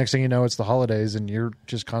the next thing you know, it's the holidays, and you're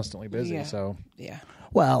just constantly busy. Yeah. So Yeah.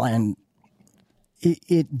 well, and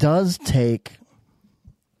it does take.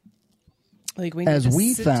 Like we As need to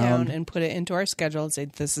we sit found- down and put it into our schedule and say,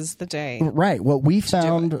 this is the day. Right. What we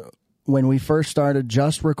found when we first started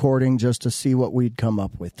just recording, just to see what we'd come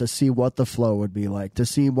up with, to see what the flow would be like, to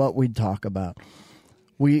see what we'd talk about.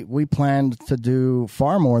 We planned to do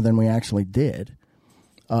far more than we actually did.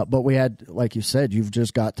 But we had, like you said, you've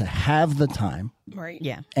just got to have the time Right.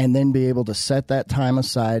 Yeah. and then be able to set that time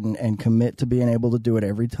aside and commit to being able to do it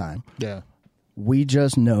every time. yeah. We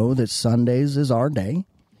just know that Sundays is our day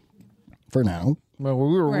for now. Well,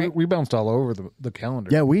 Right. we bounced all over the calendar.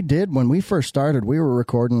 Yeah, we did. When we first started, we were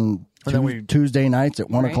recording And then Tuesday nights at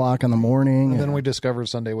 1 Right. o'clock in the morning. And then we discovered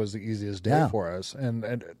Sunday was the easiest day Yeah. for us, and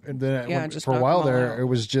then Yeah, just for a knock while them all there, out. it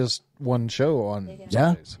was just one show on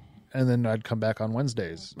Sundays, and then I'd come back on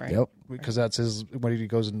Wednesdays, Right. Yep. because that's his when he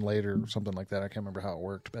goes in late or something like that. I can't remember how it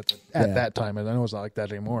worked at Yeah. that time, and I know it's not like that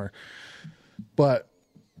anymore. But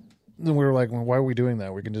then we were like, well, why are we doing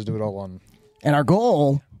that? We can just do it all on. And our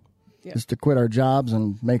goal Yeah. is to quit our jobs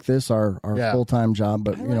and make this our Yeah. full-time job.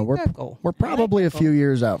 But, I you know, like that goal. we're probably I a like that few goal.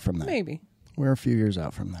 years out from that. Maybe. We're a few years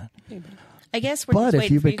out from that. Maybe. I guess we're But just if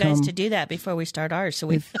waiting you for you guys become- to do that before we start ours. So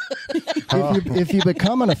we If you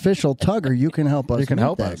become an official tugger, you can help us You can meet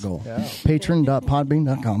help that us. goal. Yeah.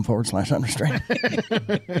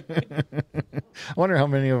 Patron.podbean.com/understrain. I wonder how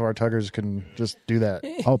many of our tuggers can just do that.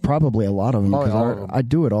 Oh, probably a lot of them, Probably because all of them. I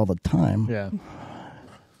do it all the time. Yeah,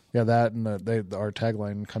 yeah, that and our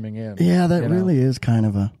tagline coming in. Yeah, that you know? really is kind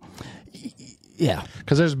of a... Yeah.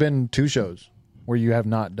 Because there's been 2 shows where you have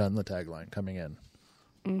not done the tagline coming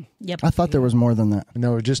in. yep. I thought there was more than that.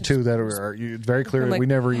 No, just 2 that are very clear. I'm like, we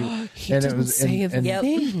never. He and didn't it was say and, a Yep.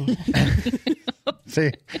 thing.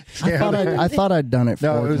 see, I thought I'd done it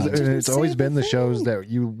no, four times. it's always say been the the shows that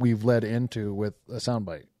we've led into with a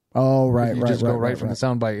soundbite. Oh, right, You right, just right, go right right, from right. the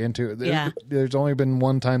soundbite into it. Yeah. There's only been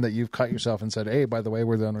one time that you've cut yourself and said, "Hey, by the way,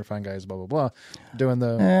 we're the Unrefined Guys." Blah blah blah, doing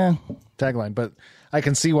the Eh, tagline. But I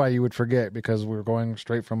can see why you would forget because we're going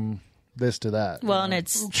straight from this to that. Well, and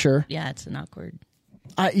it's sure. it's an awkward.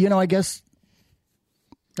 I guess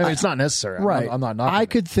I mean, it's not necessary. right. I'm not knocking. I it.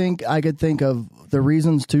 could think of the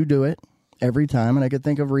reasons to do it every time, and I could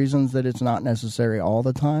think of reasons that it's not necessary all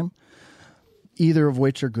the time. Either of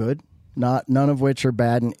which are good, none of which are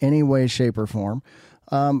bad in any way, shape, or form.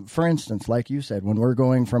 For instance, like you said, when we're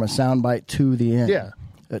going from a soundbite to the end, Yeah.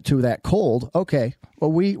 to that cold, okay.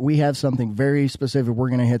 Well, we have something very specific. We're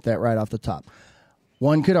going to hit that right off the top.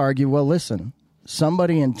 One could argue, well, listen,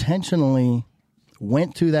 somebody intentionally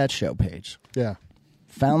went to that show page, Yeah.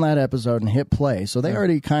 found that episode, and hit play, so they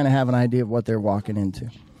already kind of have an idea of what they're walking into.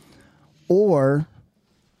 Or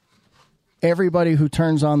everybody who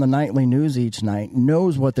turns on the nightly news each night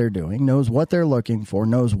knows what they're doing, knows what they're looking for,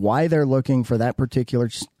 knows why they're looking for that particular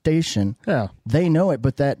station. Yeah. They know it,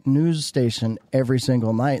 but that news station every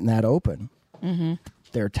single night in that open,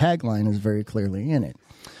 their tagline is very clearly in it.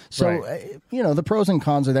 So, Right. the pros and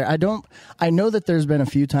cons are there. I know that there's been a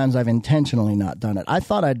few times I've intentionally not done it. I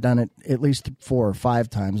thought I'd done it at least 4 or 5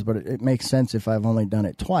 times, but it makes sense if I've only done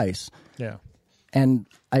it twice. Yeah. And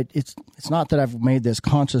it's not that I've made this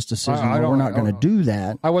conscious decision I that we're don't- not I going to don't- do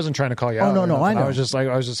that. I wasn't trying to call you Oh, out. no, or no, nothing. I know. I was just like,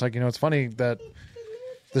 it's funny that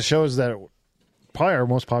the shows that probably our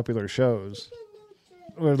most popular shows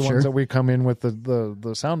are the Sure. ones that we come in with the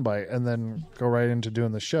soundbite and then go right into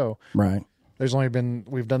doing the show. Right. There's only been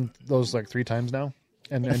we've done those like 3 times now,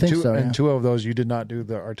 and think two so, yeah. and 2 of those you did not do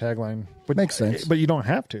our tagline. But Makes sense. But you don't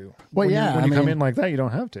have to. Well, when yeah, when I you come mean- in like that, you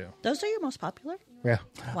don't have to. Those are your most popular. Yeah,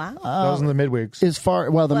 Wow. those in the midweeks. As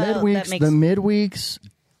far well, Well, that makes- the midweeks.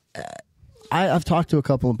 I've talked to a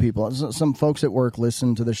couple of people. Some folks at work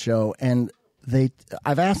listen to the show, and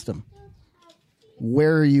I've asked them,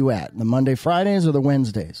 "Where are you at? The Monday, Fridays, or the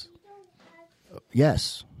Wednesdays?"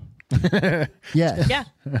 Yes. Yes. Yeah.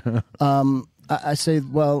 I say,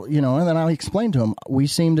 well, and then I'll explain to them, we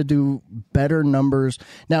seem to do better numbers.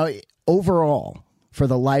 Now, overall, for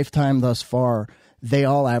the lifetime thus far, they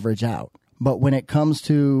all average out. But when it comes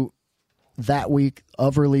to that week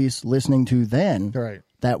of release, listening to then, Right.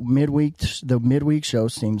 the midweek show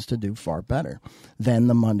seems to do far better than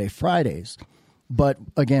the Monday Fridays. But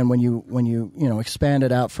again, when you expand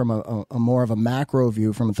it out from a more of a macro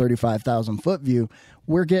view, from a 35,000 foot view,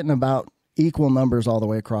 we're getting about equal numbers all the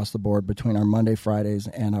way across the board between our Monday, Fridays,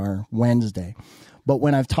 and our Wednesday. But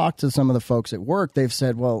when I've talked to some of the folks at work, they've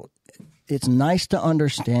said, well, it's nice to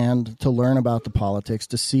understand, to learn about the politics,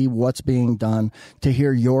 to see what's being done, to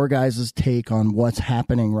hear your guys' take on what's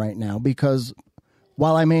happening right now. Because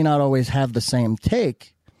while I may not always have the same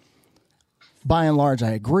take, by and large,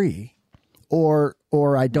 I agree, or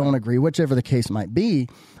I don't agree, whichever the case might be.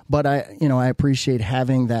 But I appreciate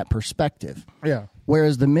having that perspective. Yeah.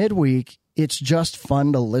 Whereas the midweek, it's just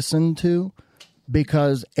fun to listen to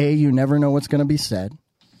because you never know what's going to be said.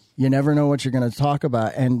 You never know what you're going to talk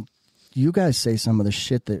about, and you guys say some of the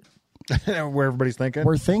shit that Where everybody's thinking.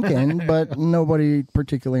 we're thinking, but nobody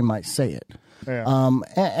particularly might say it. Yeah.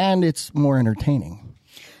 And it's more entertaining.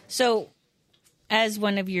 So, as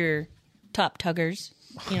one of your top tuggers,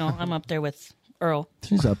 I'm up there with Earl.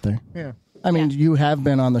 She's up there. Yeah. I mean, Yeah. you have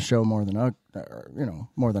been on the show more than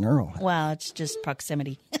more than Earl. Wow, it's just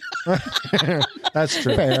proximity. That's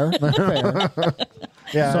true. Fair, fair.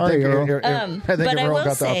 Yeah. Sorry, Earl. I think but if I Earl will got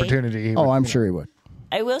the say- opportunity, he Oh, would, I'm sure he would.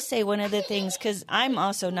 I will say one of the things, because I'm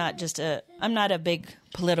also not I'm not a big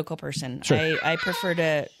political person. Sure. I prefer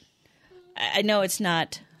to, I know it's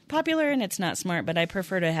not popular and it's not smart, but I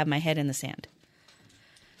prefer to have my head in the sand.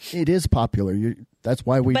 It is popular. That's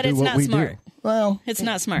why we But do it's what not we smart. do. Well, It's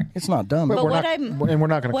not smart. it's not dumb. But we're what not, I'm- and we're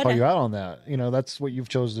not going to what call I- you out on that. That's what you've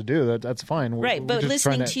chose to do. That's fine. Right, We're but just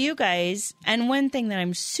trying listening to you guys, and one thing that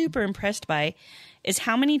I'm super impressed by is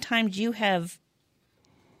how many times you have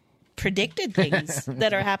predicted things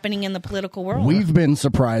that are happening in the political world. We've been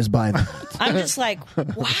surprised by that. I'm just like,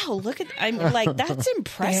 wow, look at, I'm like, that's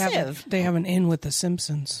impressive. They have an in with the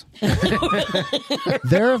Simpsons.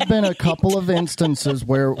 There have been a couple of instances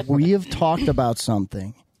where we have talked about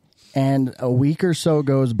something, and a week or so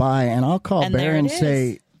goes by, and I'll call And Bear there it and is.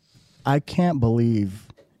 say, I can't believe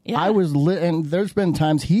Yeah. I was and there's been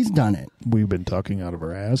times he's done it. We've been talking out of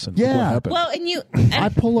our ass, and Yeah. look what happened. Well, and you, I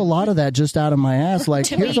pull a lot of that just out of my ass. Like,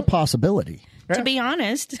 To here's me- a possibility. to be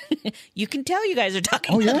honest, you can tell you guys are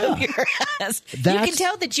talking Oh, out of yeah. your ass. You That's- can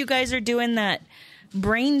tell that you guys are doing that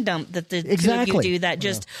brain dump that the two of Exactly. you do. That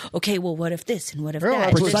just okay. Well, what if this and what if Yeah, that?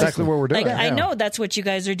 that's Precisely. exactly what we're doing. Like I yeah. know that's what you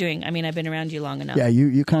guys are doing. I mean, I've been around you long enough. Yeah,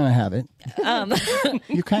 you kind of have it.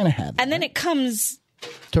 You kind of have it. And then it comes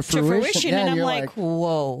to to fruition, yeah, and I'm you're like,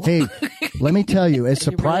 whoa. hey, let me tell you, as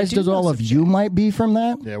surprised do as all know of some you might be from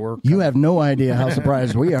that, Yeah, we're you have no idea how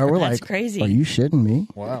surprised we are. We're That's like, crazy. Are you shitting me?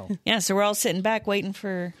 Wow. Yeah, so we're all sitting back waiting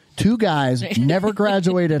for. Two guys never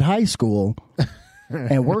graduated high school,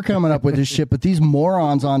 and we're coming up with this shit. But these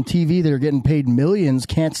morons on TV that are getting paid millions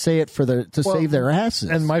can't say it to save their asses.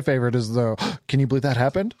 And my favorite is can you believe that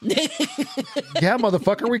happened? Yeah,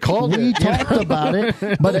 motherfucker, we called we it. talked about it,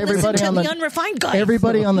 but everybody Listen on to the unrefined guy.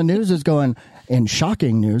 everybody on the news is going. In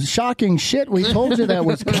shocking news, shocking shit. We told you that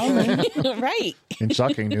was coming. Right. In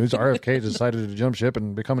shocking news, RFK decided to jump ship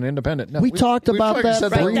and become an independent. No, We talked about fucking that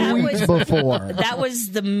said 3 That weeks was- before. That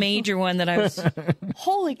was the major one that I was.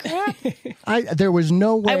 Holy crap! There was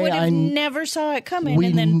no way I would have never saw it coming,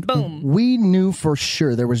 and then boom. We knew for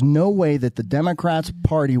sure there was no way that the Democrats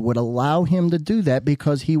Party would allow him to do that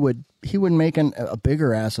because he would make a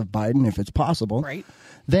bigger ass of Biden if it's possible, Right.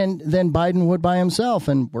 Than Biden would by himself,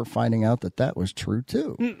 and we're finding out that was true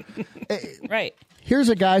too. Right. Here's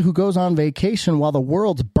a guy who goes on vacation while the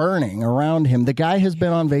world's burning around him. The guy has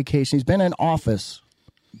been on vacation. He's been in office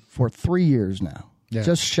for 3 years now. Yeah.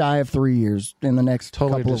 Just shy of 3 years in the next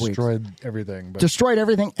totally couple of weeks. destroyed everything. But Destroyed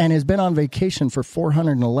everything and has been on vacation for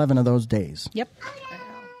 411 of those days. Yep.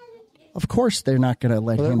 Of course they're not going to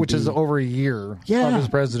let him which do is over a year Yeah. of his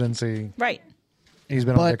presidency. Right. He's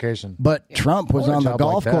been on vacation. But Trump was Or a on the job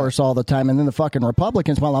golf like that. course all the time, and then the fucking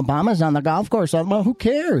Republicans, well, Obama's on the golf course. Well, who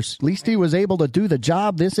cares? At least he was able to do the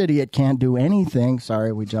job. This idiot can't do anything.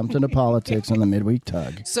 Sorry, we jumped into politics on the midweek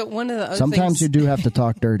tug. So one of the other Sometimes things, you do have to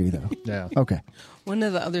talk dirty, though. Yeah. Okay. one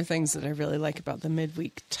of the other things that I really like about the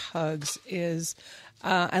midweek tugs is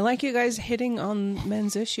I like you guys hitting on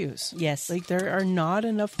men's issues. Yes. Like there are not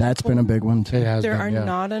enough. That's people- been a big one, too. It has There been, are yeah.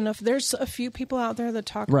 not enough. There's a few people out there that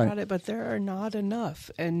talk Right. about it, but there are not enough.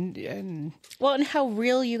 And Well, and how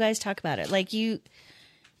real you guys talk about it. Like you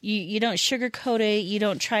don't sugarcoat it. You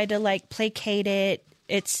don't try to like placate it.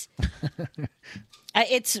 It's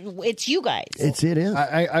It's you guys. It is.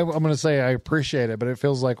 I'm going to say I appreciate it, but it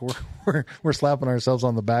feels like we're slapping ourselves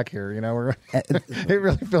on the back here. You know, it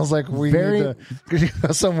really feels like we need to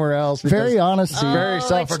go somewhere else. Very honest. Very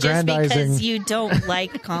self-aggrandizing. It's just because you don't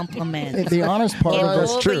like compliments. The honest part Get of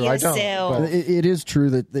that's over true. I don't. yourself. But it is true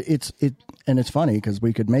that and it's funny because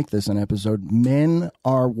we could make this an episode. Men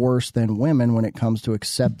are worse than women when it comes to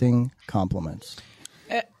accepting compliments.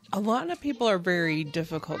 A lot of people are very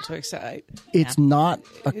difficult to accept. It's not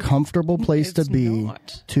a comfortable place to it's be.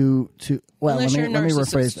 not. To well, Unless let me you're a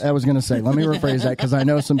rephrase. narcissist. I was going to say, let me rephrase that because I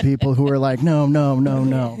know some people who are like, no.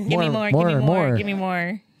 Give me more. Give me more. Give me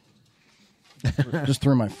more. Just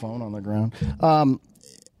threw my phone on the ground.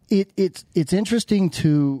 It's interesting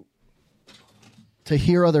to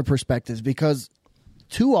hear other perspectives because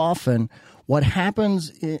too often what happens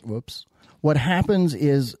is,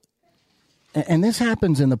 and this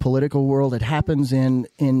happens in the political world, it happens in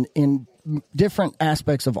different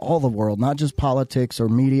aspects of all the world, not just politics or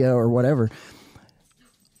media or whatever.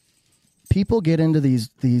 People get into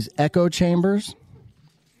these echo chambers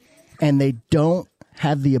and they don't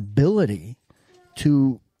have the ability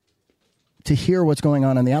to hear what's going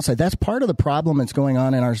on the outside. That's part of the problem that's going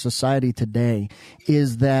on in our society today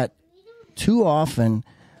is that too often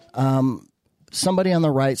somebody on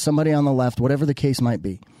the right, somebody on the left, whatever the case might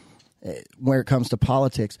be, where it comes to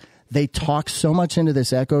politics, they talk so much into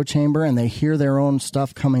this echo chamber and they hear their own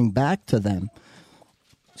stuff coming back to them,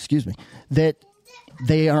 that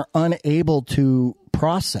they are unable to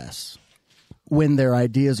process when their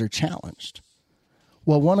ideas are challenged.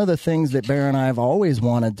 Well, one of the things that Bear and I have always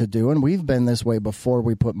wanted to do, and we've been this way before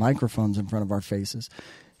we put microphones in front of our faces,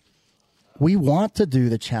 we want to do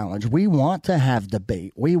the challenge. We want to have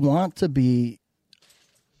debate. We want to be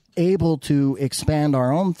able to expand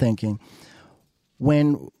our own thinking.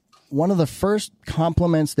 When one of the first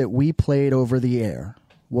compliments that we played over the air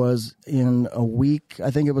was in a week, I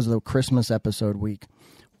think it was the Christmas episode week,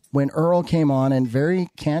 when Earl came on and very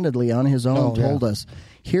candidly on his own told us,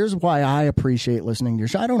 here's why I appreciate listening to your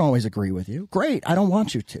show. I don't always agree with you. Great. I don't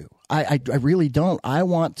want you to. I really don't. I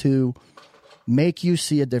want to make you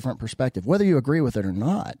see a different perspective, whether you agree with it or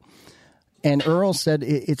not. And Earl said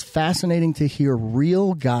it's fascinating to hear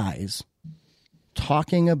real guys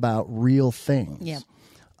talking about real things. Yep.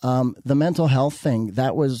 The mental health thing,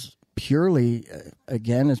 that was purely,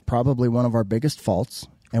 again, is probably one of our biggest faults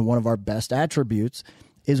and one of our best attributes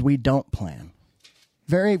is we don't plan.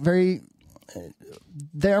 Very, very,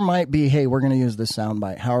 there might be, hey, we're going to use this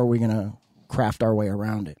soundbite. How are we going to craft our way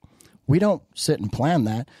around it? We don't sit and plan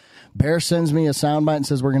that. Bear sends me a soundbite and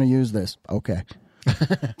says, we're going to use this. Okay.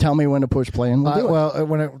 Tell me when to push play and we'll do it.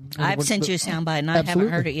 Well, I've sent you a soundbite and I haven't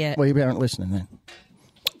heard it yet. Well, you aren't listening then.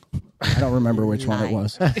 I don't remember which one it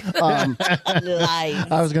was. Lies.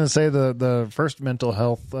 I was going to say the first mental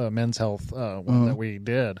health, men's health one that we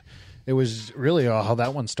did. It was really how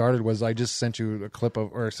that one started was I just sent you a clip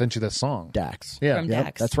of, or sent you this song. Dax. Yeah. From Yep,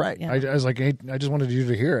 Dax. that's right. Yeah. I was like, hey, I just wanted you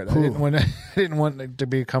to hear it. I didn't want it to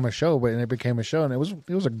become a show, but it became a show, and it was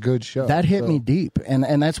a good show. That hit me deep, and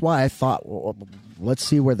that's why I thought, well, let's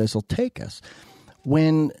see where this will take us.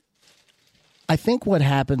 When I think what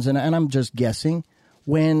happens, and I'm just guessing,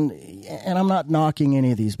 and I'm not knocking any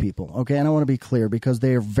of these people, okay, and I want to be clear because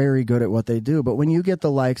they are very good at what they do, but when you get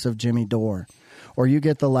the likes of Jimmy Dore, or you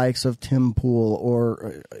get the likes of Tim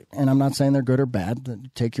Pool, and I'm not saying they're good or bad,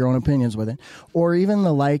 take your own opinions with it, or even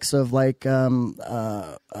the likes of like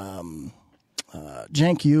Cenk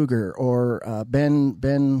Uygur or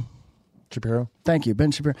Ben Shapiro. Thank you,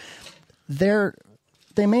 Ben Shapiro.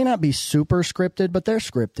 They may not be super scripted, but they're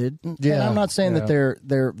scripted. Yeah, and I'm not saying that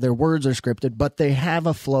their words are scripted, but they have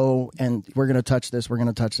a flow. And we're going to touch this. We're going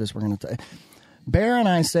to touch this. We're going to. Bear and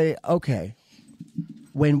I say, okay.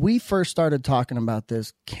 When we first started talking about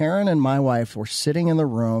this, Karen and my wife were sitting in the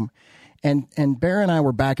room, and Bear and I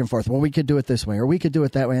were back and forth. Well, we could do it this way, or we could do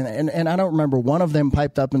it that way. And I don't remember. One of them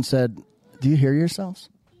piped up and said, "Do you hear yourselves?"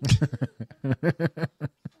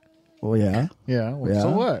 Well, yeah. Yeah. Well, Yeah.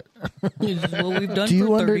 So what? This is what we've done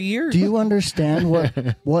for 30 years. Do you understand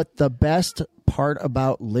what the best part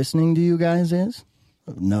about listening to you guys is?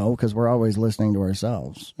 No, because we're always listening to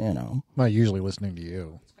ourselves, you know. I'm not usually listening to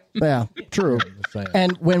you. Yeah, true. saying.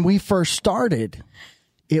 And when we first started,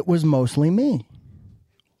 it was mostly me.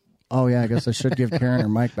 Oh, yeah, I guess I should give Karen her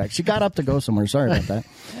mic back. She got up to go somewhere. Sorry about that.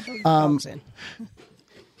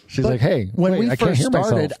 She's like, hey, when wait, we I can't first hear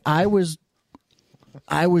started, myself.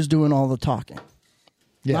 I was doing all the talking.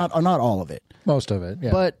 Yeah. Not all of it. Most of it,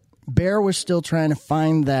 yeah. But Bear was still trying to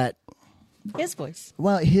find that. His voice.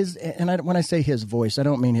 Well, when I say his voice, I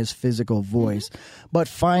don't mean his physical voice, but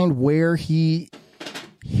find where his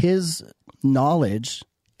knowledge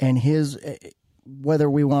and his, whether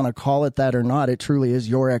we want to call it that or not, it truly is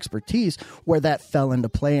your expertise, where that fell into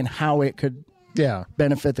play and how it could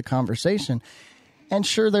benefit the conversation. And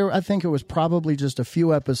sure, I think it was probably just a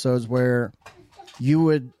few episodes where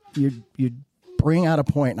you'd bring out a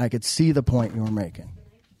point and I could see the point you were making.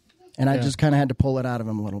 And I just kind of had to pull it out of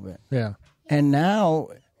him a little bit. Yeah. And now,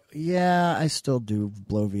 I still do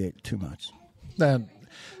bloviate too much. Not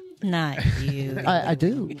you. I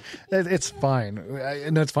do. It's fine.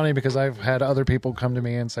 And it's funny because I've had other people come to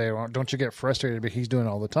me and say, well, don't you get frustrated? But he's doing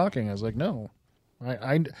all the talking. I was like, no.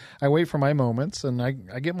 I wait for my moments and I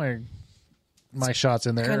get my shots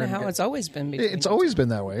in there. Kind of how it's always been. It's always been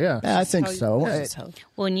that way, yeah. I think so.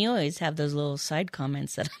 Well, and you always have those little side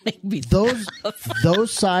comments that make me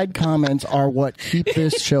those side comments are what keep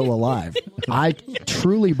this show alive. I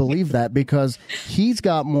truly believe that because he's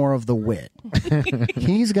got more of the wit.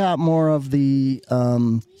 He's got more of the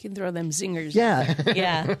you can throw them zingers. Yeah.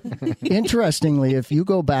 Yeah. Interestingly, if you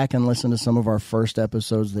go back and listen to some of our first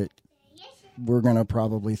episodes that we're going to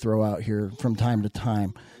probably throw out here from time to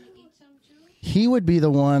time, he would be the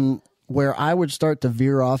one where I would start to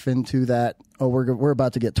veer off into that, we're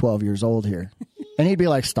about to get 12 years old here. And he'd be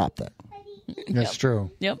like, stop that. That's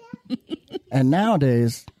true. Yep. And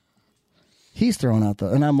nowadays, he's throwing out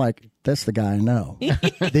and I'm like, that's the guy I know.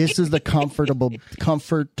 This is the comfortable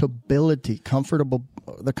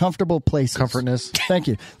places. Comfortness. Thank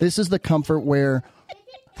you. This is the comfort where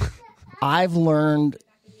I've learned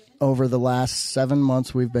over the last 7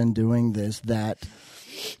 months we've been doing this that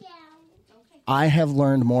I have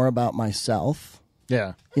learned more about myself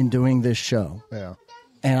in doing this show. Yeah.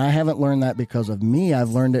 And I haven't learned that because of me.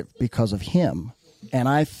 I've learned it because of him. And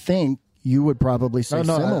I think you would probably say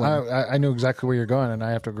similar. I knew exactly where you're going, and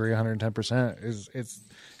I have to agree 110%. It's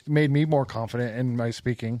made me more confident in my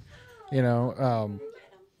speaking. You know,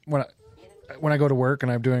 when I go to work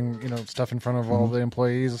and I'm doing stuff in front of all the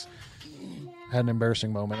employees, I had an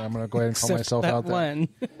embarrassing moment. I'm going to go ahead and call myself out there.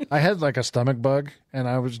 I had like a stomach bug, and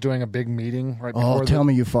I was doing a big meeting right before. Oh, tell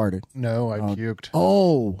me you farted. No, I puked.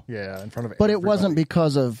 Oh. Yeah, in front of But everybody. it wasn't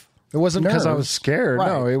because of It wasn't because I nerves. was scared. Right.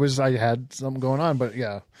 No, it was I had something going on. But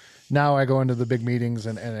yeah, now I go into the big meetings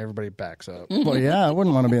and everybody backs up. Well, yeah, I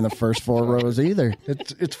wouldn't want to be in the first 4 rows either.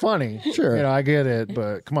 It's funny. Sure. I get it,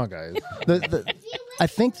 but come on, guys. I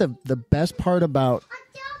think the best part about,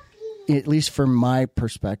 at least from my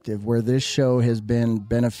perspective, where this show has been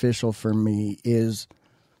beneficial for me is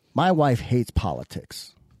my wife hates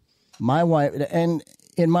politics. My wife, and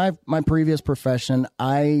in my previous profession,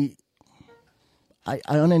 I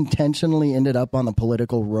unintentionally ended up on the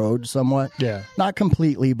political road somewhat. Yeah. Not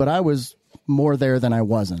completely, but I was more there than I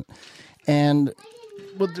wasn't. And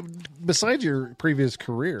Well, besides your previous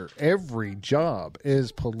career, every job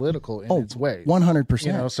is political in its way.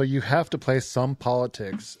 100%. So you have to play some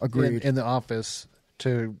politics Agreed. in the office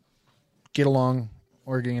to get along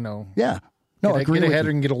or, Yeah. No, get agree with ahead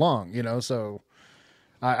you. and get along, So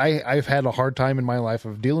I've had a hard time in my life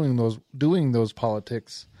of doing those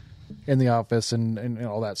politics in the office and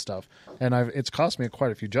all that stuff. And it's cost me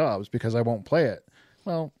quite a few jobs because I won't play it.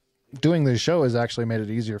 Well, doing this show has actually made it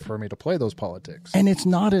easier for me to play those politics. And it's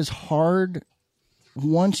not as hard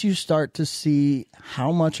once you start to see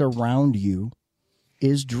how much around you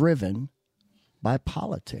is driven by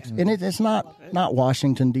politics. And it's not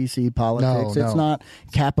Washington, D.C. politics. No. It's not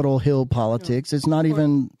Capitol Hill politics. It's not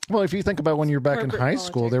even Well, if you think about when you're back in Corporate high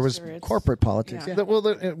school, there was politics, corporate politics. Yeah.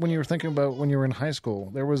 when you were thinking about when you were in high school,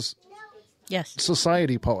 there was Yes.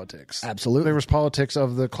 society politics. Absolutely. There was politics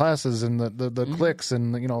of the classes and the cliques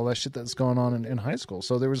and all that shit that's going on in high school.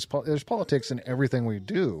 So there's politics in everything we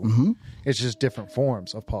do. It's just different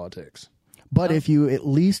forms of politics. But if you at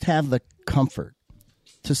least have the comfort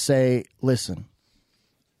to say, listen,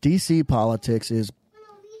 D.C. politics is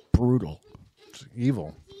brutal. It's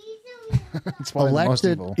evil. It's probably the most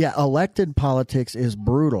evil. Elected politics is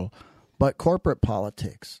brutal, but corporate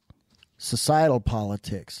politics, societal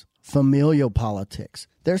politics, familial politics,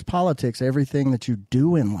 there's politics, everything that you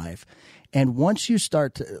do in life. And once you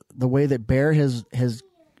start to, the way that Bear has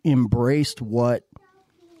embraced what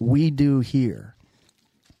we do here,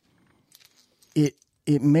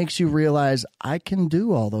 it makes you realize I can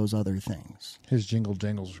do all those other things. His jingles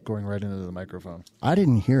going right into the microphone. I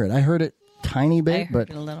didn't hear it. I heard it tiny bit, I heard but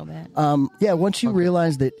it a little bit. once you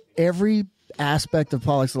realize that every aspect of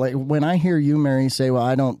politics, like when I hear you, Mary, say, "Well,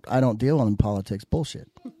 I don't deal in politics," bullshit.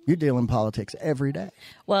 You deal in politics every day.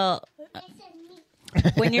 Well,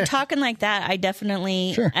 when you're talking like that, I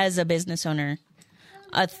definitely, Sure. as a business owner,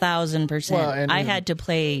 1,000%. Well, and- I had to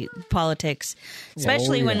play politics,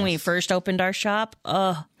 especially when we first opened our shop.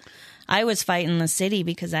 I was fighting the city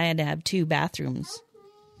because I had to have 2 bathrooms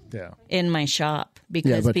Yeah. in my shop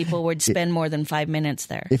because but people would spend more than 5 minutes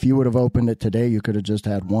there. If you would have opened it today, you could have just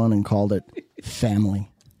had one and called it family.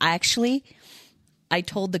 Actually, I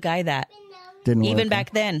told the guy that. Didn't Even work,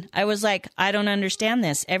 back then, I was like, I don't understand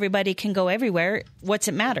this. Everybody can go everywhere. What's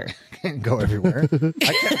it matter? Can't go everywhere.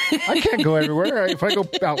 I can't go everywhere. If I go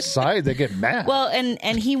outside, they get mad. Well,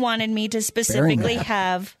 and he wanted me to specifically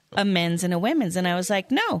have a men's and a women's. And I was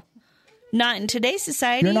like, no, not in today's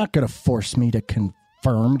society. You're not going to force me to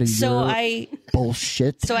confirm to your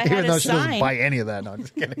bullshit. So I Even had though a she doesn't sign. buy any of that. No, I'm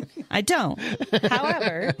just kidding. I don't.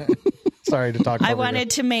 However, Sorry to talk. I over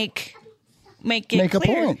wanted to make it Make clear. a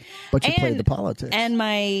point, but you played the politics. And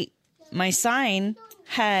my sign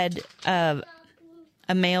had a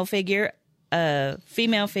male figure, a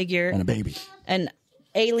female figure, and a baby. an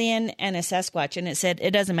alien, and a Sasquatch, and it said,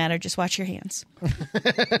 "It doesn't matter. Just wash your hands."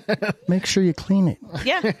 Make sure you clean it.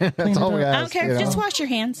 Yeah, That's all we I don't ask, care. you know? Just wash your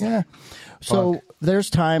hands. Yeah. So there's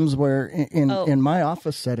times where Oh. in my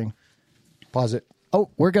office setting. Pause it. Oh,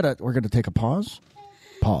 we're gonna take a pause.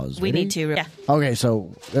 Pause. We Ready? need to. Yeah. Okay,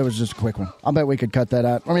 so that was just a quick one. I'll bet we could cut that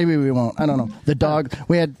out, or maybe we won't. I don't know. The dog.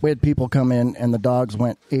 We had people come in, and the dogs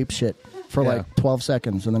went ape shit for Yeah. like 12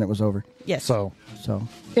 seconds, and then it was over. Yes. So So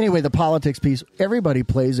anyway, the politics piece. Everybody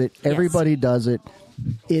plays it. Everybody does it.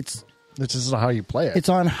 It's this is how you play it. it's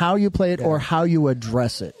on how you play it or how you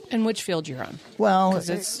address it. And which field you're on. Well, 'Cause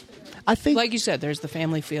it's, I think like you said, there's the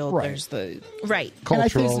family field, Right. there's the... right. and I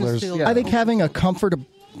cultural. think, There's feel- yeah, I think having a comfortable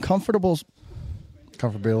comfortable.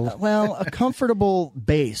 well, a comfortable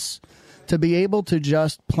base to be able to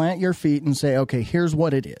just plant your feet and say, okay, here's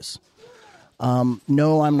what it is.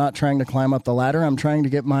 No, I'm not trying to climb up the ladder. I'm trying to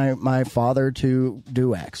get my father to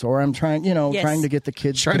do X, or I'm trying, Yes. trying to get the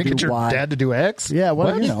kids Trying to do get your Y. dad to do X. Yeah,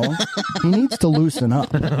 well, he needs to loosen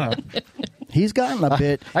up. He's gotten a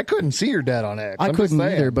bit. I couldn't see your dad on X. I I'm just couldn't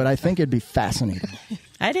saying. either, but I think it'd be fascinating.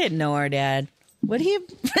 I didn't know our dad. Would he?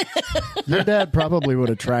 Your dad probably would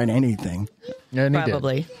have tried anything. Yeah, and he did.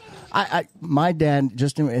 Probably. My dad,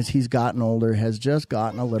 just as he's gotten older, has just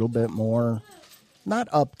gotten a little bit more, not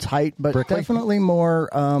uptight, but Prickly? definitely more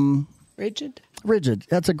Rigid? rigid.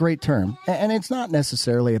 That's a great term. And it's not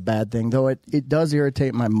necessarily a bad thing, though it does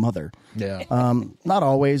irritate my mother. Yeah. Not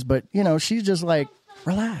always, but, she's just like,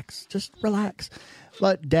 relax, just relax.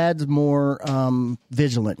 But Dad's more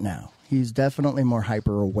vigilant now. He's definitely more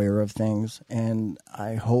hyper aware of things, and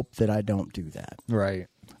I hope that I don't do that. Right.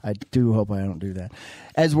 I do hope I don't do that.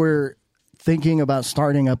 As we're thinking about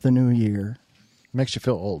starting up the new year, Makes you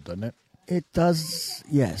feel old, doesn't it? it does,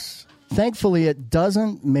 yes. Thankfully, it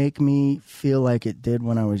doesn't make me feel like it did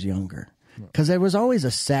when I was younger. Because there was always a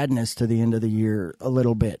sadness to the end of the year, a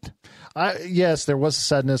little bit. Yes, there was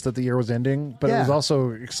sadness that the year was ending, but it was Yeah. also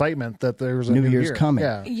excitement that there was a New new Year's year. coming.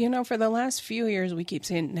 Yeah. For the last few years, we keep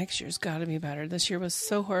saying next year's got to be better. This year was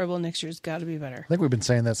so horrible. Next year's got to be better. I think we've been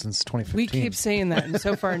saying that since 2015. We keep saying that, and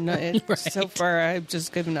so far, so far, I've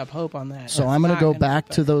just given up hope on that. So It's I'm going not to go gonna back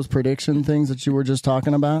happen. to those prediction things that you were just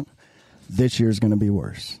talking about. This year's going to be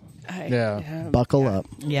worse. Buckle up.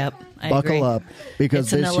 Yep. I Buckle agree. up, because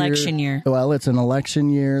It's an this election year. Well, it's an election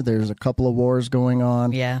year. There's a couple of wars going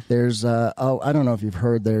on. Yeah. There's I don't know if you've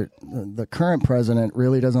heard the current president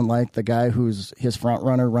really doesn't like the guy who's his front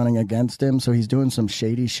runner running against him, so he's doing some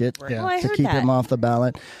shady shit Yeah. Oh, I to heard keep that. him off the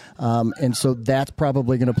ballot. And so that's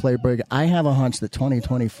probably going to play big. I have a hunch that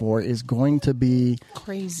 2024 is going to be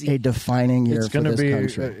Crazy, a defining year It's for going to this be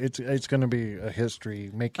country. it's going to be a history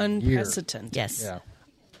making year. unprecedented. Yes. Yeah.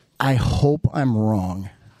 I hope I'm wrong.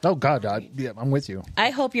 Oh God, I'm with you.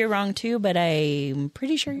 I hope you're wrong too, but I'm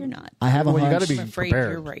pretty sure you're not. I have a Well, you got hunch. to be I'm afraid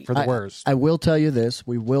prepared you're right. for the worst. I will tell you this.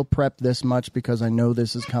 We will prep this much because I know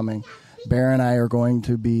this is coming. Bear and I are going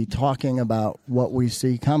to be talking about what we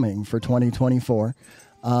see coming for 2024.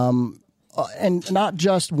 And not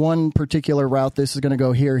just one particular route. This is going to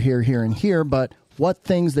go here, here, here, and here, but what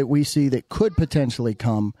things that we see that could potentially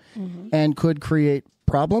come and could create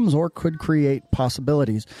problems or could create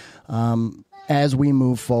possibilities as we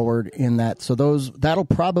move forward in that. So that'll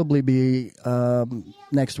probably be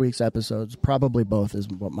next week's episodes. Probably both is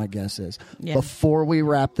what my guess is. Yeah. Before we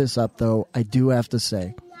wrap this up, though, I do have to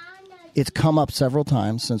say it's come up several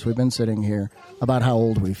times since we've been sitting here about how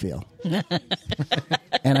old we feel.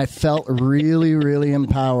 And I felt really, really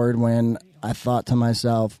empowered when I thought to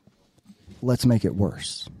myself, let's make it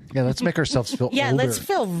worse. Yeah, let's make ourselves feel Yeah, older. let's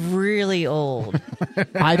feel really old.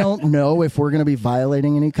 I don't know if we're going to be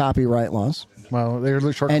violating any copyright laws. Well, they're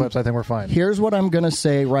short And clips. I think we're fine. Here's what I'm going to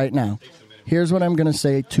say right now. Here's what I'm going to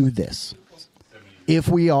say to this. If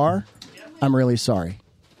we are, I'm really sorry.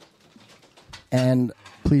 And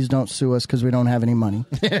Please don't sue us because we don't have any money.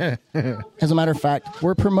 As a matter of fact,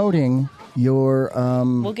 we're promoting your.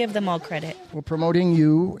 We'll give them all credit. We're promoting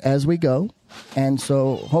you as we go, and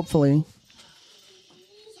so hopefully,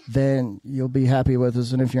 then you'll be happy with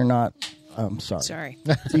us. And if you're not, I'm sorry. Sorry.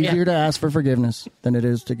 It's easier to ask for forgiveness than it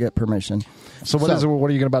is to get permission. So what is it? What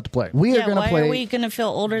are you about to play? We are Yeah, going to why play are we going to feel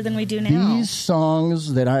older than we do now? these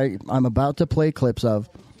songs that I'm about to play clips of.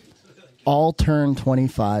 All turned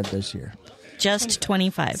 25 this year. Just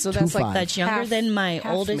 25. So that's 25. That's younger half- than my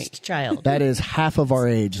half oldest me. child. That is half of our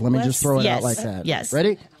age. Let me just throw it out Yes. like that. Yes.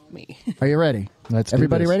 Ready? Me. Are you ready? Let's do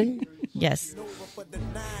Everybody this. ready? Yes.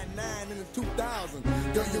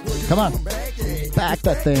 Come on. Back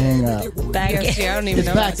that thing up. Back Yes, yeah, I don't even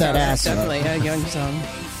Just know back that ass up. Definitely a young song.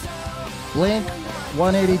 Blink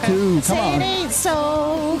 182. Come on. ain't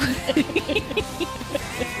so.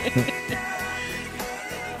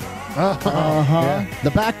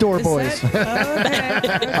 The Backdoor Boys. Okay.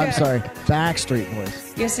 I'm sorry. Backstreet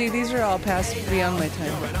Boys. You see, these are all past beyond my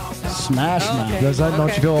time. Smash Mouth. Does that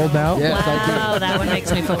don't you feel old now? Yes, Wow, that one makes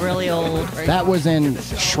me feel really old. I do. That was in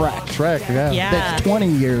Shrek. Shrek, yeah. Yeah. That's 20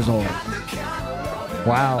 years old. Oh,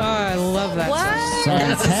 Wow. I love that What? song.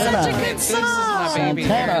 Santana. This is my baby.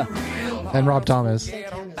 Santana. And Rob Thomas.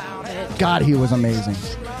 God, he was amazing.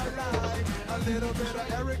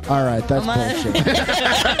 All right, that's bullshit.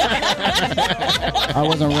 I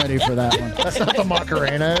wasn't ready for that one. That's not the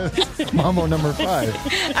Macarena. It's Mambo number 5.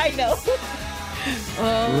 I know.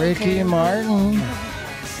 Ricky Martin.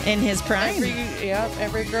 In his prime.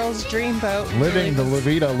 Every girl's dream boat. Living the La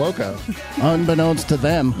Vida Loca. Unbeknownst to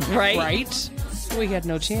them, Right? Right? We had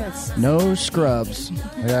no chance. no scrubs.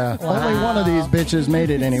 Yeah. Only one of these bitches made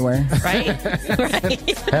it anywhere. Right?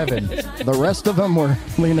 Right. Heaven. The rest of them were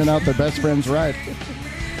leaning out their best friend's ride.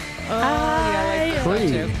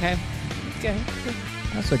 Creed. Okay. Okay.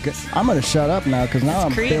 That's a good. I'm gonna shut up now because now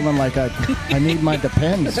I'm Creed. feeling like I need my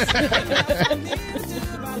Depends.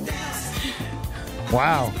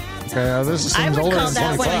 Wow. Okay, this I seems would older call than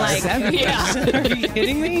that one 25. like, yeah, Are you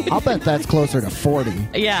kidding me? I'll bet that's closer to 40.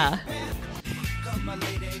 yeah.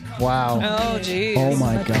 Wow. Oh, geez. Oh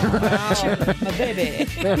my god. My baby.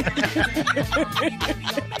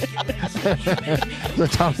 So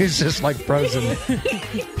Tommy's just like frozen.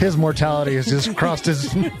 His mortality has just crossed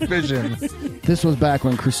his vision. This was back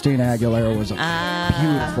when Christina Aguilera was a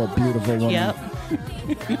beautiful, beautiful woman. Yep.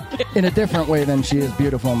 In a different way than she is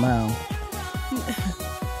beautiful now.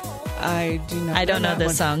 I do not. I don't know that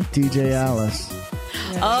this one. song. DJ Alice.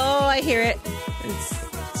 Oh, I hear it. It's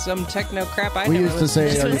some techno crap. I We never used to say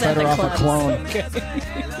This you're was at better the off a clubs. clone.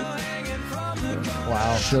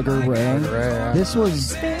 Wow. Sugar Ray. Sugar Ray, yeah. This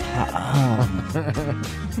was.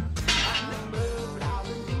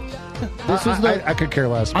 This was the. I could care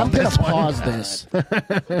less. I'm about going to this one. pause this.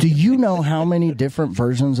 Do you know how many different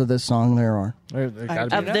versions of this song there are? There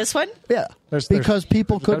gotta Of be- this one? Yeah. There's- Because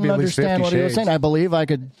people there's gotta couldn't be at least understand 50 what he was shades. saying. I believe I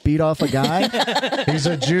could beat off a guy. He's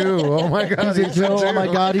a Jew. Oh my God. He's a Jew. Oh my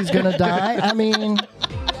God, he's going to die. I mean, now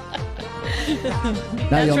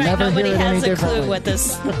That's you'll right. never Nobody hear it any has a differently. clue what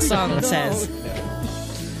this song says.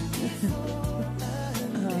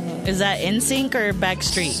 Is that NSYNC or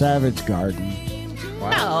Backstreet? Savage Garden.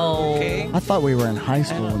 No. Okay. I thought we were in high I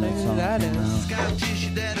school don't when know that who song that came is.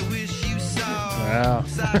 out.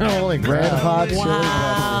 Yeah. Holy Red crap. Hot Chili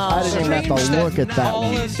Wow. Peppers. I didn't even have to look at that all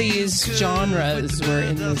one. of these genres were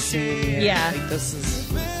in the same year. Yeah. Like, this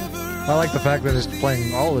is. I like the fact that it's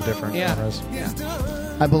playing all the different Yeah. genres.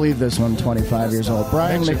 I believe this one, 25 years old.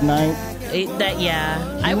 Brian Thanks, McKnight.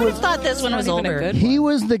 I would have thought this one was not even a older. good- He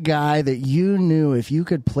was the guy that you knew if you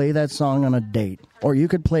could play that song on a date or you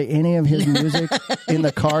could play any of his music in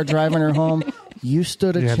the car driving her home, you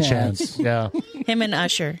stood a You had a chance. chance. Yeah. Him and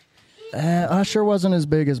Usher. Usher wasn't as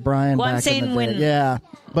big as Brian Well, I'm back saying in the when- day. Yeah.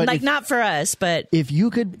 But Like, if, not for us, but if you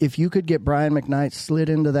could get Brian McKnight slid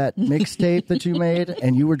into that mixtape that you made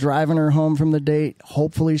and you were driving her home from the date,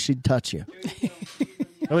 hopefully she'd touch you.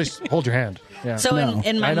 At least hold your hand. Yeah. so No.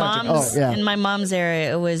 in my I know what you- mom's Oh, yeah. in my mom's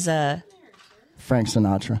era, it was Frank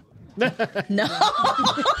Sinatra. no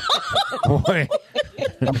Boy.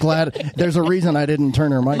 I'm glad. There's a reason I didn't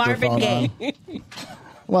turn her microphone Marvin Gaye. on.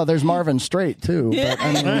 Well, there's Marvin Straight too. But,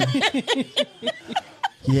 I mean,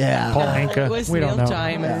 yeah. Paul It Anka. was We Neil don't know.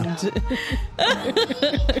 Diamond.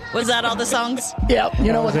 Was that all the songs? Yep.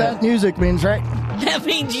 You know what that music means, right? That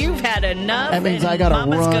means you've had enough. That means and I gotta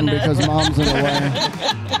Mama's run gonna... because mom's in the way.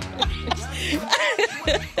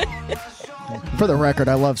 For the record,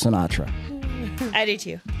 I love Sinatra. I do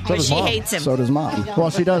too. So But does she Mom. hates him. So does mom. Well,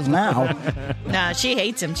 she does now. Nah, she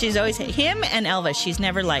hates him. She's always him and Elvis. She's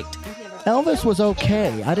never liked. Elvis was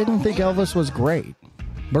okay. I didn't think Elvis was great.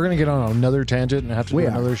 We're going to get on another tangent and have to do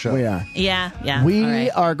another show. We are. Yeah. We All right.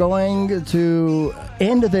 are going to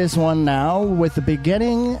end this one now with the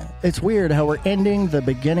beginning. It's weird how we're ending the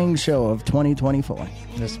beginning show of 2024.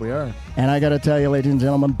 Yes, we are. And I got to tell you, ladies and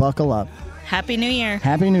gentlemen, buckle up. Happy New Year.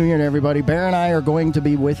 Happy New Year to everybody. Bear and I are going to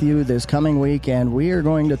be with you this coming week, and we are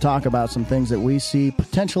going to talk about some things that we see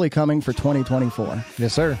potentially coming for 2024.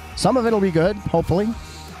 Yes, sir. Some of it will be good, hopefully.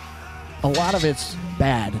 A lot of it's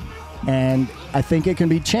bad, and I think it can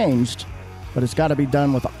be changed, but it's got to be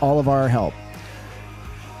done with all of our help.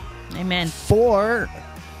 Amen. For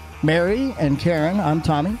Mary and Karen, I'm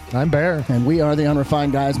Tommy, I'm Bear. and we are the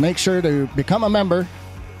Unrefined Guys. Make sure to become a member.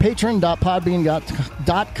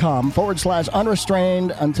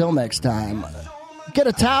 patron.podbean.com/unrestrained. Until next time, get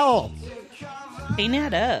a towel. Clean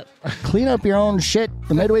that up. Clean up your own shit.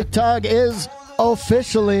 The Mid Week Tug is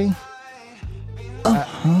officially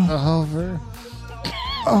Over.